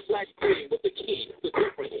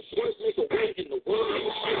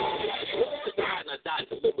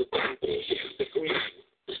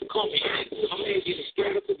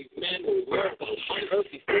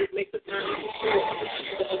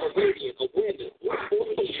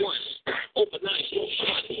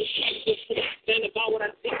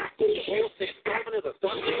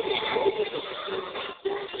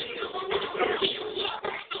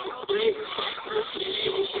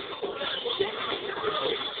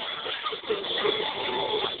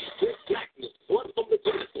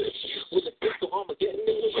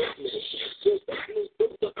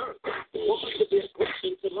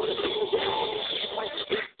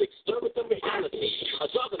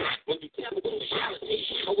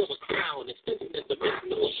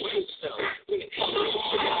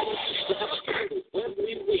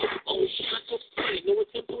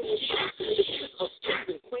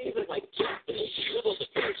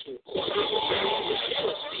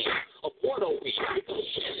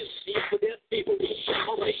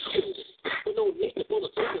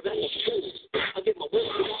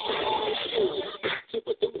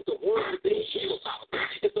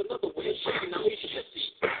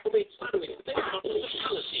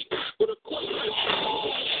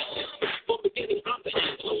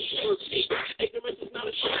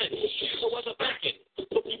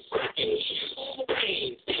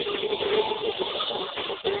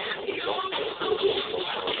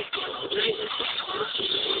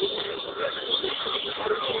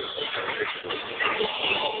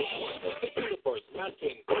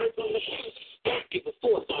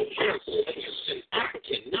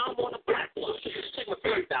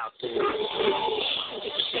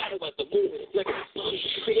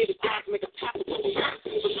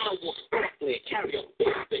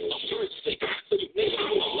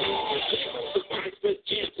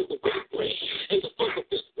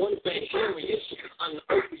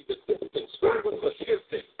 unearthly resistance, was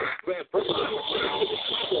persistent. Grab brothers,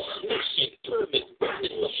 nation, pyramid,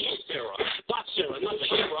 branded, era. Watcher, another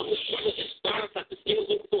era. Brothers inspires like the skills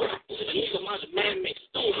of thought. And these are my man-made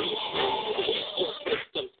stories. Or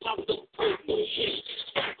systems, top-down, personal shit.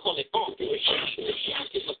 Call it off.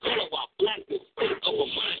 It's a color while black is state of a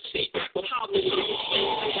mind state. But how many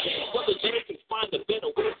Brother Jerry can find a better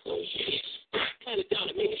way, so shit. Plan it down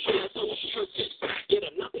and make sure that's on the purpose. Get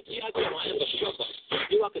another G.I. Joe, I am a struggle.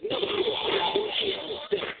 You I could never do it.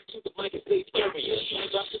 To the mic and stage area.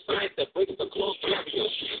 I got the science that breaks the closed barrier.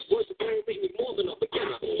 Words of prayer make me more than a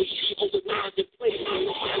beginner. Over knowledge and play.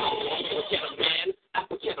 African man,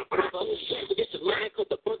 African brother. Forget your land, cause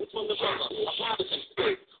the burden's from the brother. A father's in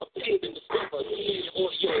space, obtained and discovered. In your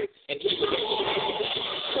audio, and he was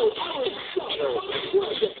so I was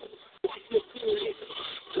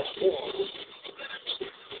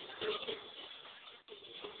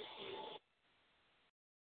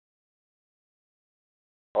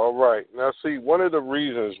All right. Now, see, one of the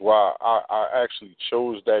reasons why I actually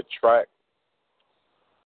chose that track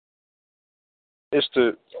is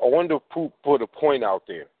I wanted to put a point out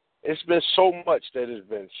there. It's been so much that has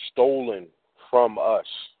been stolen from us,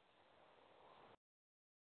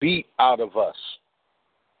 beat out of us.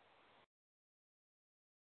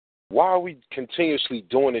 Why are we continuously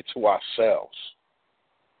doing it to ourselves?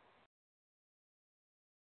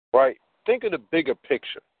 Right? Think of the bigger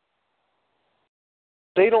picture.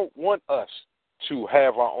 They don't want us to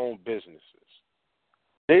have our own businesses.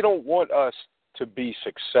 They don't want us to be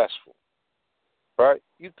successful. Right?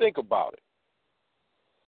 You think about it.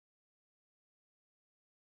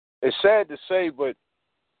 It's sad to say, but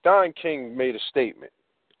Don King made a statement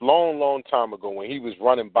long time ago when he was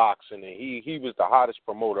running boxing, and he was the hottest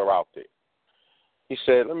promoter out there. He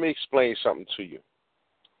said, let me explain something to you.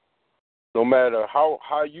 No matter how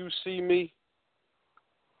you see me,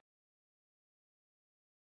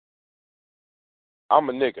 I'm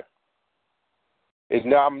a nigga.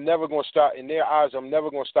 I'm never going to stop. In their eyes, I'm never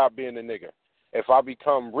going to stop being a nigga. If I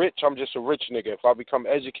become rich, I'm just a rich nigga. If I become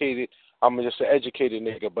educated, I'm just an educated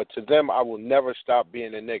nigga. But to them, I will never stop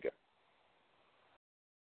being a nigga.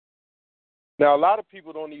 Now, a lot of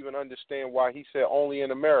people don't even understand why he said only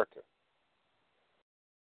in America.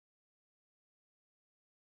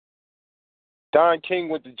 Don King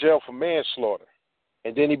went to jail for manslaughter,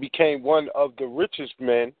 and then he became one of the richest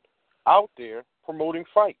men out there promoting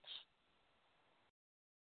fights.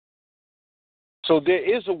 So there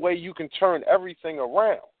is a way you can turn everything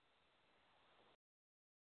around.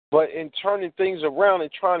 But in turning things around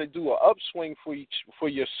and trying to do an upswing for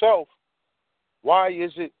yourself, why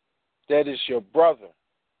is it that it's your brother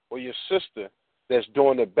or your sister that's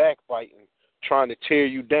doing the backbiting, trying to tear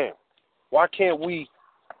you down? Why can't we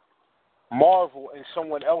marvel in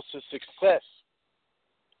someone else's success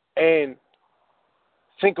and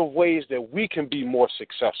think of ways that we can be more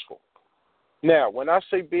successful? Now, when I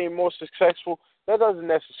say being more successful, that doesn't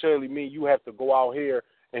necessarily mean you have to go out here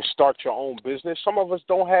and start your own business. Some of us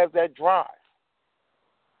don't have that drive.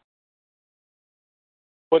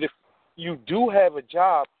 But if you do have a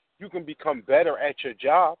job, you can become better at your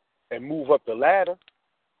job and move up the ladder.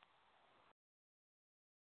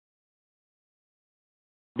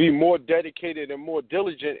 Be more dedicated and more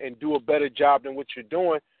diligent and do a better job than what you're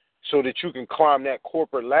doing so that you can climb that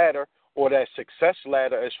corporate ladder or that success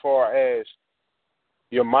ladder as far as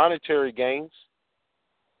your monetary gains.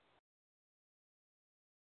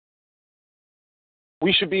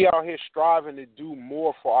 We should be out here striving to do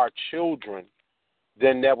more for our children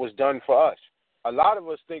than that was done for us. A lot of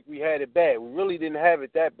us think we had it bad. We really didn't have it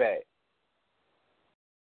that bad.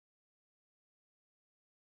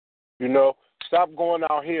 You know, stop going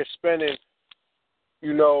out here spending,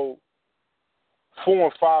 $4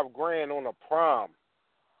 and $5 grand on a prom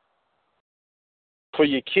for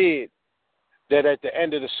your kid that at the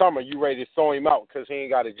end of the summer you ready to throw him out because he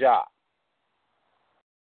ain't got a job.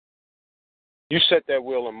 You set that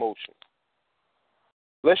wheel in motion.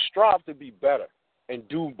 Let's strive to be better and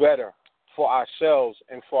do better for ourselves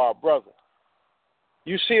and for our brother.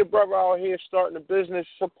 You see a brother out here starting a business,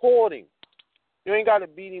 support him. You ain't got to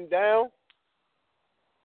beat him down.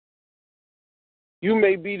 You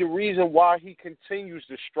may be the reason why he continues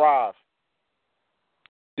to strive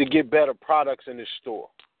to get better products in his store.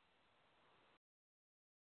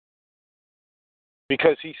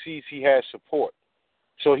 Because he sees he has support.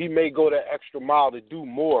 So he may go that extra mile to do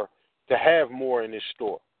more, to have more in his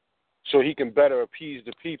store, so he can better appease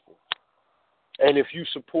the people. And if you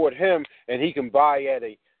support him and he can buy at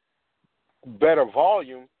a better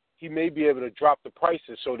volume, he may be able to drop the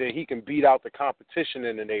prices so that he can beat out the competition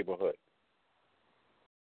in the neighborhood.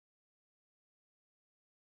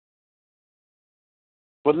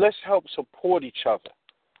 But let's help support each other.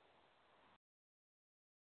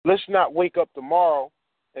 Let's not wake up tomorrow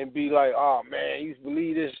and be like, oh, man, you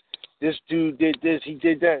believe this dude did this, he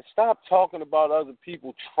did that. Stop talking about other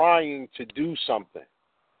people trying to do something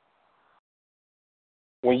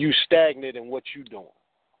when you stagnant in what you're doing.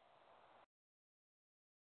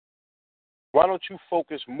 Why don't you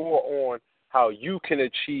focus more on how you can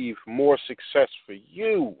achieve more success for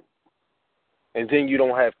you, and then you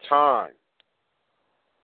don't have time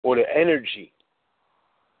or the energy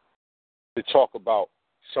to talk about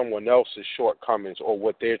someone else's shortcomings or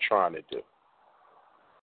what they're trying to do.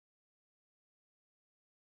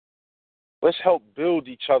 Let's help build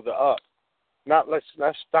each other up.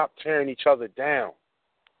 Let's stop tearing each other down.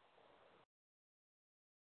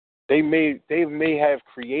 They may have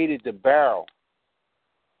created the barrel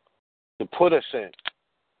to put us in.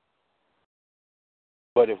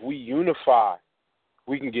 But if we unify,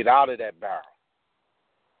 we can get out of that barrel.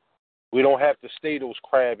 We don't have to stay those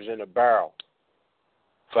crabs in a barrel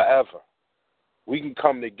forever. We can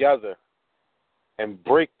come together and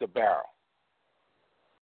break the barrel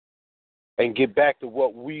and get back to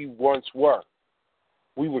what we once were.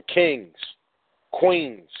 We were kings,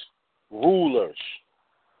 queens, rulers,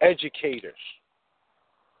 educators,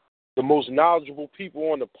 the most knowledgeable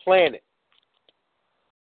people on the planet.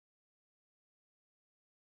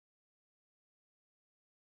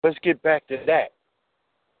 Let's get back to that.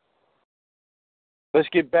 Let's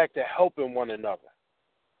get back to helping one another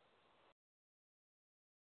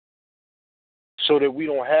so that we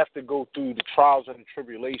don't have to go through the trials and the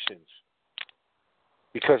tribulations,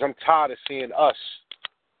 because I'm tired of seeing us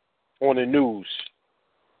on the news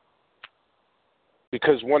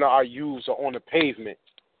because one of our youths are on the pavement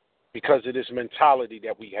because of this mentality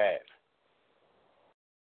that we have.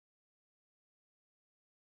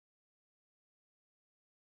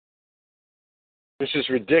 This is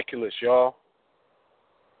ridiculous, y'all.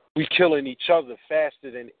 We killing each other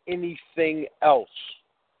faster than anything else.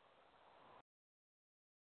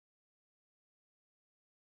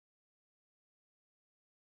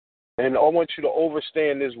 And I want you to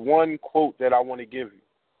understand this one quote that I want to give you.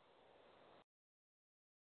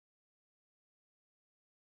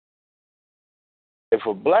 If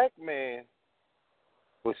a black man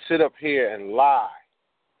would sit up here and lie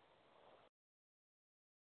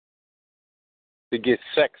to get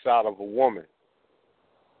sex out of a woman,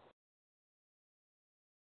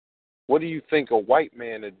 what do you think a white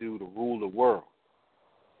man would do to rule the world?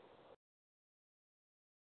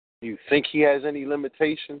 Do you think he has any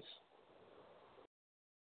limitations?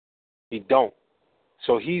 He don't.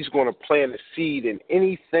 So he's going to plant a seed in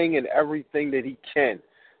anything and everything that he can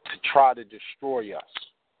to try to destroy us,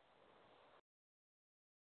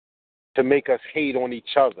 to make us hate on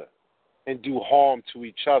each other and do harm to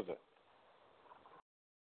each other.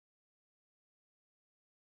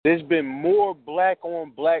 There's been more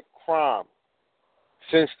black-on-black crime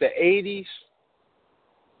since the 80s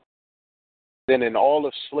than in all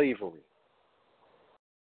of slavery.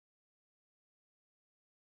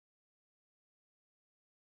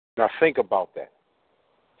 Now think about that.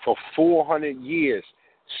 For 400 years,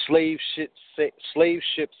 slave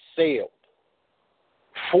ships sailed.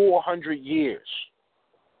 400 years.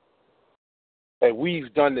 And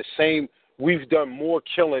we've done the same. We've done more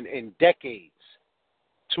killing in decades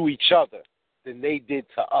to each other than they did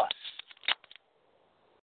to us.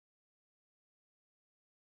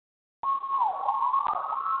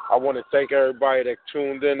 I want to thank everybody that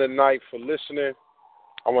tuned in tonight for listening.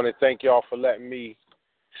 I want to thank y'all for letting me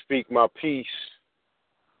speak my piece.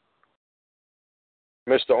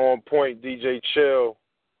 Mr. OnPoint, DJ Chill,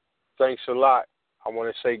 thanks a lot. I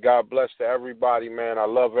want to say God bless to everybody, man. I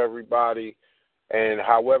love everybody. And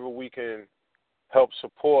however we can help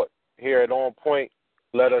support here at OnPoint,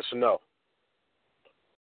 let us know.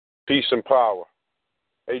 Peace and power.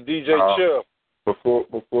 Hey, DJ Chill.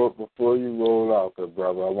 Before you roll out, good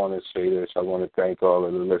brother, I want to say this. I want to thank all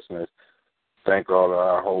of the listeners, thank all of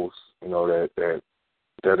our hosts, that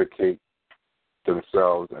dedicate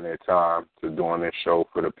themselves and their time to doing this show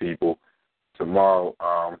for the people. Tomorrow,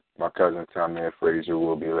 my cousin Tommy Frazier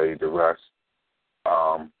will be laid to rest.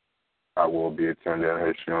 I will be attending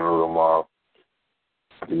his funeral tomorrow.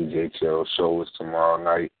 DJ Chill show is tomorrow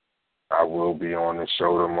night. I will be on the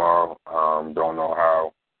show tomorrow. Don't know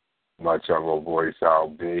how much of a voice I'll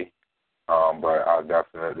be, but I'll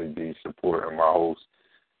definitely be supporting my host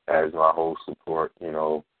as my host support,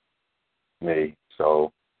 me.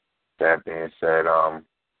 So that being said,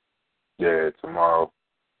 tomorrow,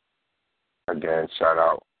 again, shout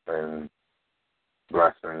out and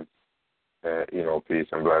blessings, and, peace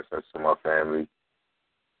and blessings to my family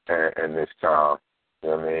and this time. You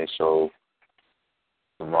know what I mean? So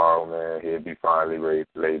tomorrow, man, he'll be finally ready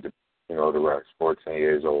to lay the rest. 14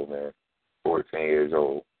 years old, man. 14 years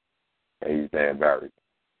old. And he's damn buried.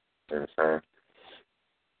 You know what I'm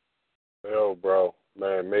saying? Yo, bro,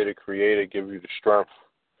 man, may the Creator give you the strength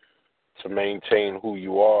to maintain who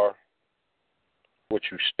you are, what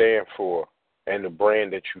you stand for, and the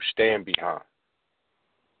brand that you stand behind.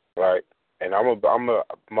 Right? And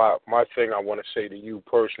my thing I want to say to you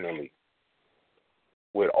personally,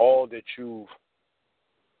 with all that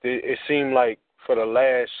it seemed like for the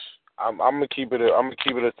last, I'm gonna keep it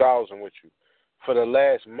 1,000 with you. For the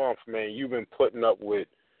last month, man, you've been putting up with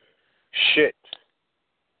shit.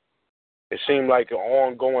 It seemed like an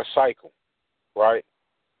ongoing cycle, right?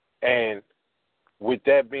 And with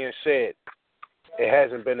that being said, it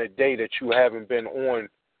hasn't been a day that you haven't been on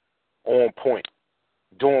point,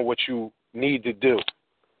 doing what you need to do,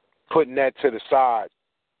 putting that to the side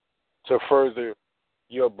to further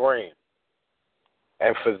your brand.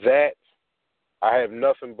 And for that, I have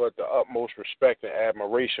nothing but the utmost respect and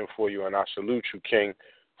admiration for you, and I salute you, King,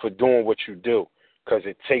 for doing what you do, because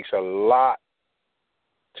it takes a lot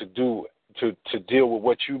to do to deal with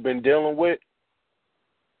what you've been dealing with,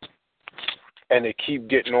 and to keep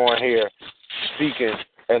getting on here speaking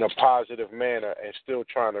in a positive manner and still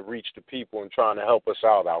trying to reach the people and trying to help us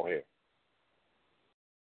out here.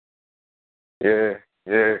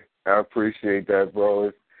 Yeah, I appreciate that,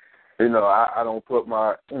 bro. I don't put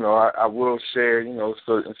my, I will share,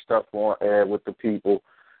 certain stuff on air with the people,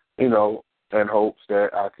 in hopes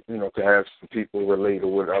that I, can have some people relate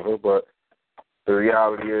or whatever. But the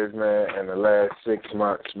reality is, man, in the last 6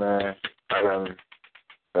 months, man, I've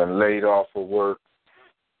been laid off of work,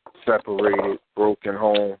 separated, broken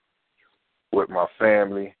home with my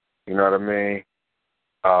family, you know what I mean?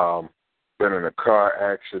 Been in a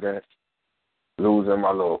car accident, losing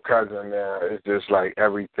my little cousin there. It's just like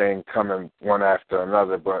everything coming one after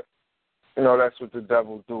another. But, that's what the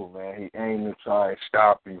devil do, man. He aims to try and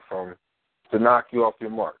stop you to knock you off your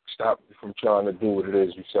mark, stop you from trying to do what it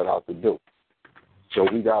is you set out to do. So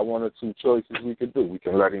we got one or two choices we could do. We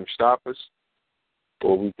can let him stop us,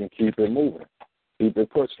 or we can keep it moving, keep it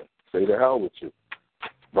pushing. Say the hell with you.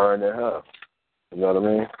 Burn in hell. You know what I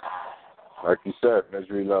mean? Like you said,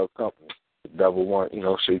 misery loves company. The devil want,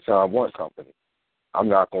 Shaitan want company. I'm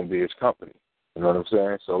not going to be his company. You know what I'm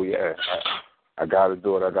saying? So, yeah, I got to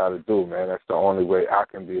do what I got to do, man. That's the only way I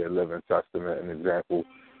can be a living testament and example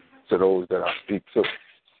to those that I speak to.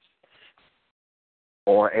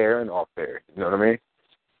 On air and off air. You know what I mean?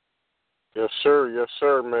 Yes, sir,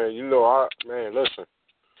 man. Listen.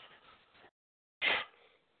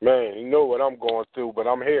 Man, you know what I'm going through, but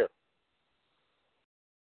I'm here.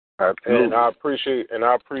 Absolutely. And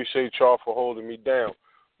I appreciate y'all for holding me down.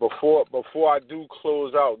 Before I do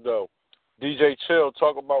close out, though, DJ Chill,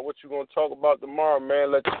 talk about what you're going to talk about tomorrow,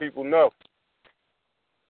 man. Let the people know.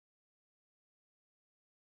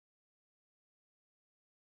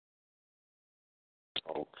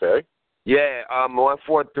 Okay. Yeah,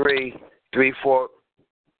 143-341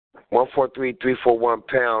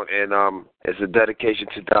 pound, and it's a dedication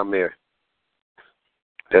to Damir.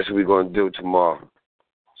 That's what we're going to do tomorrow.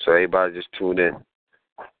 So everybody just tune in.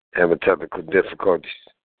 Having technical difficulties.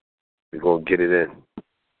 We're going to get it in.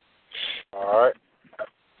 All right.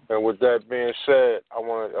 And with that being said, I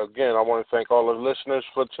want to thank all the listeners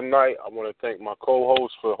for tonight. I want to thank my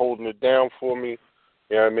co-hosts for holding it down for me.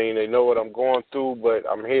 You know what I mean? They know what I'm going through, but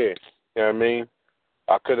I'm here. You know what I mean?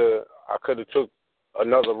 I could have took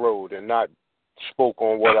another road and not spoke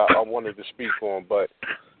on what I wanted to speak on, but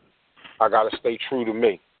I got to stay true to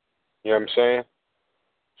me. You know what I'm saying?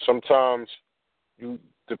 Sometimes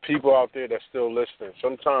the people out there that's still listening,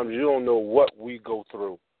 sometimes you don't know what we go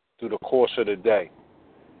through the course of the day,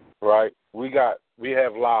 right? We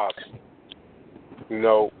have lives.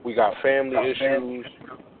 We got family issues,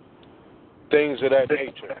 things of that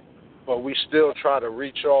nature, but we still try to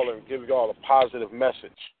reach y'all and give y'all a positive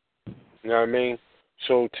message. You know what I mean?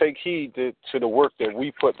 So take heed to the work that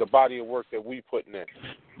we put, the body of work that we putting in,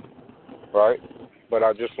 right? But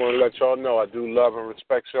I just want to let y'all know I do love and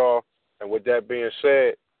respect y'all. And with that being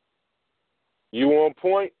said, you on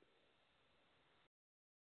point?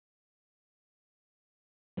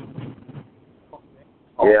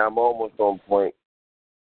 Yeah, I'm almost on point.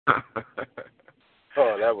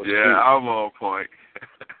 Oh, that was yeah, cute. I'm on point.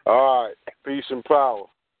 All right. Peace and power.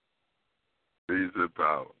 Peace and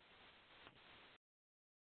power.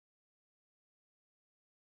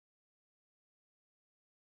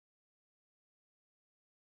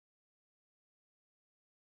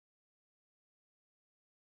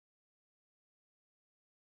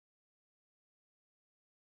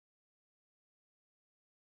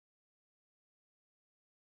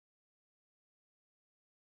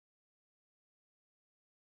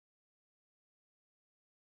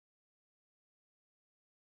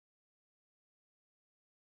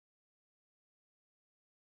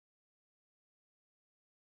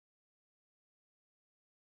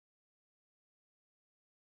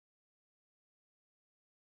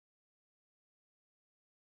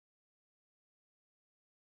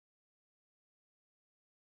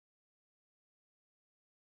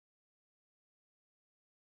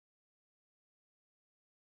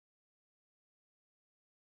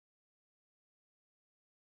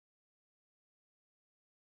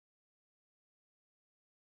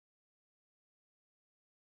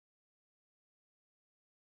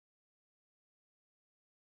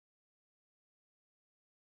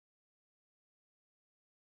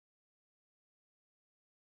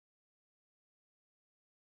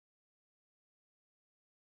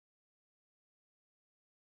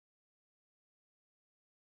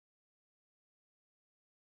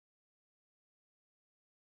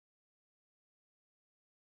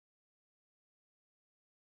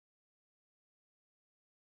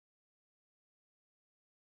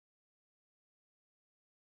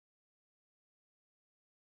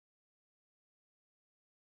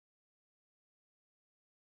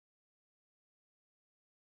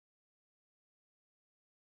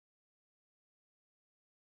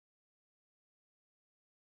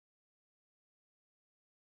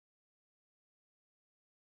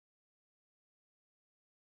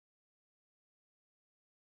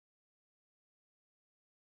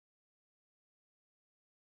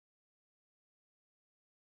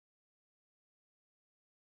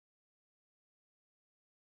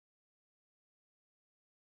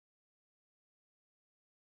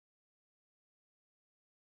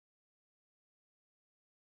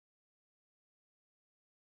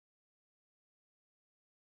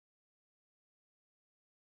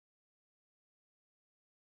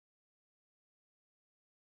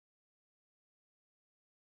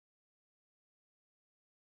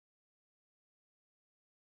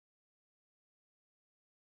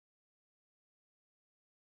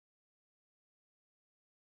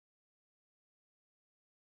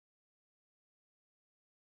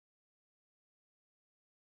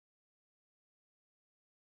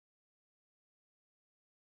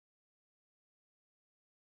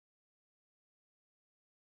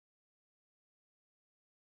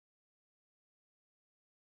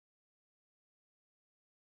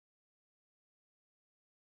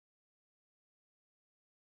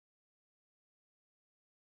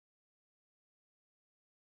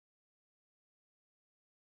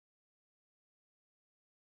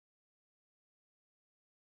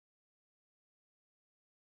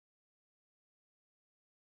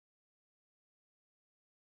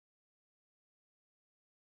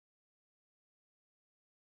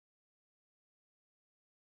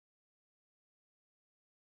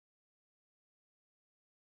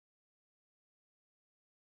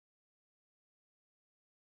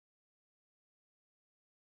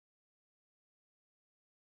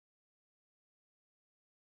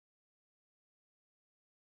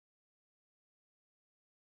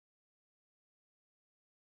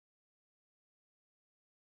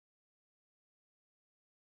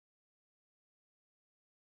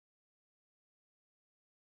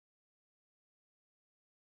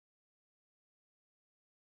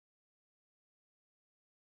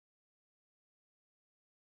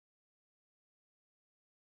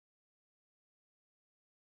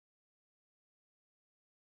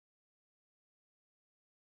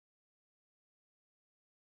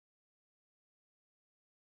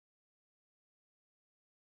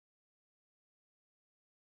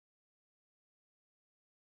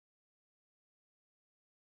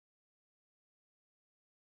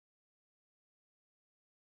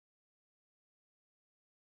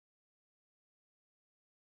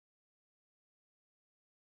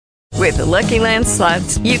 With the Lucky Land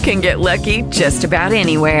Slots, you can get lucky just about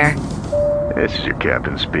anywhere. This is your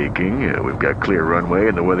captain speaking. We've got clear runway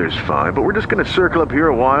and the weather's fine, but we're just going to circle up here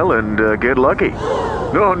a while and get lucky.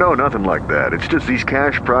 No, nothing like that. It's just these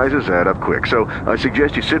cash prizes add up quick. So I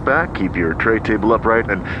suggest you sit back, keep your tray table upright,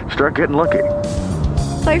 and start getting lucky.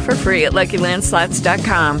 Play for free at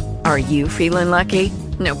LuckyLandSlots.com. Are you feeling lucky?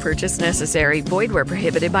 No purchase necessary. Void where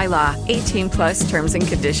prohibited by law. 18+ terms and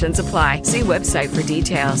conditions apply. See website for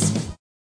details.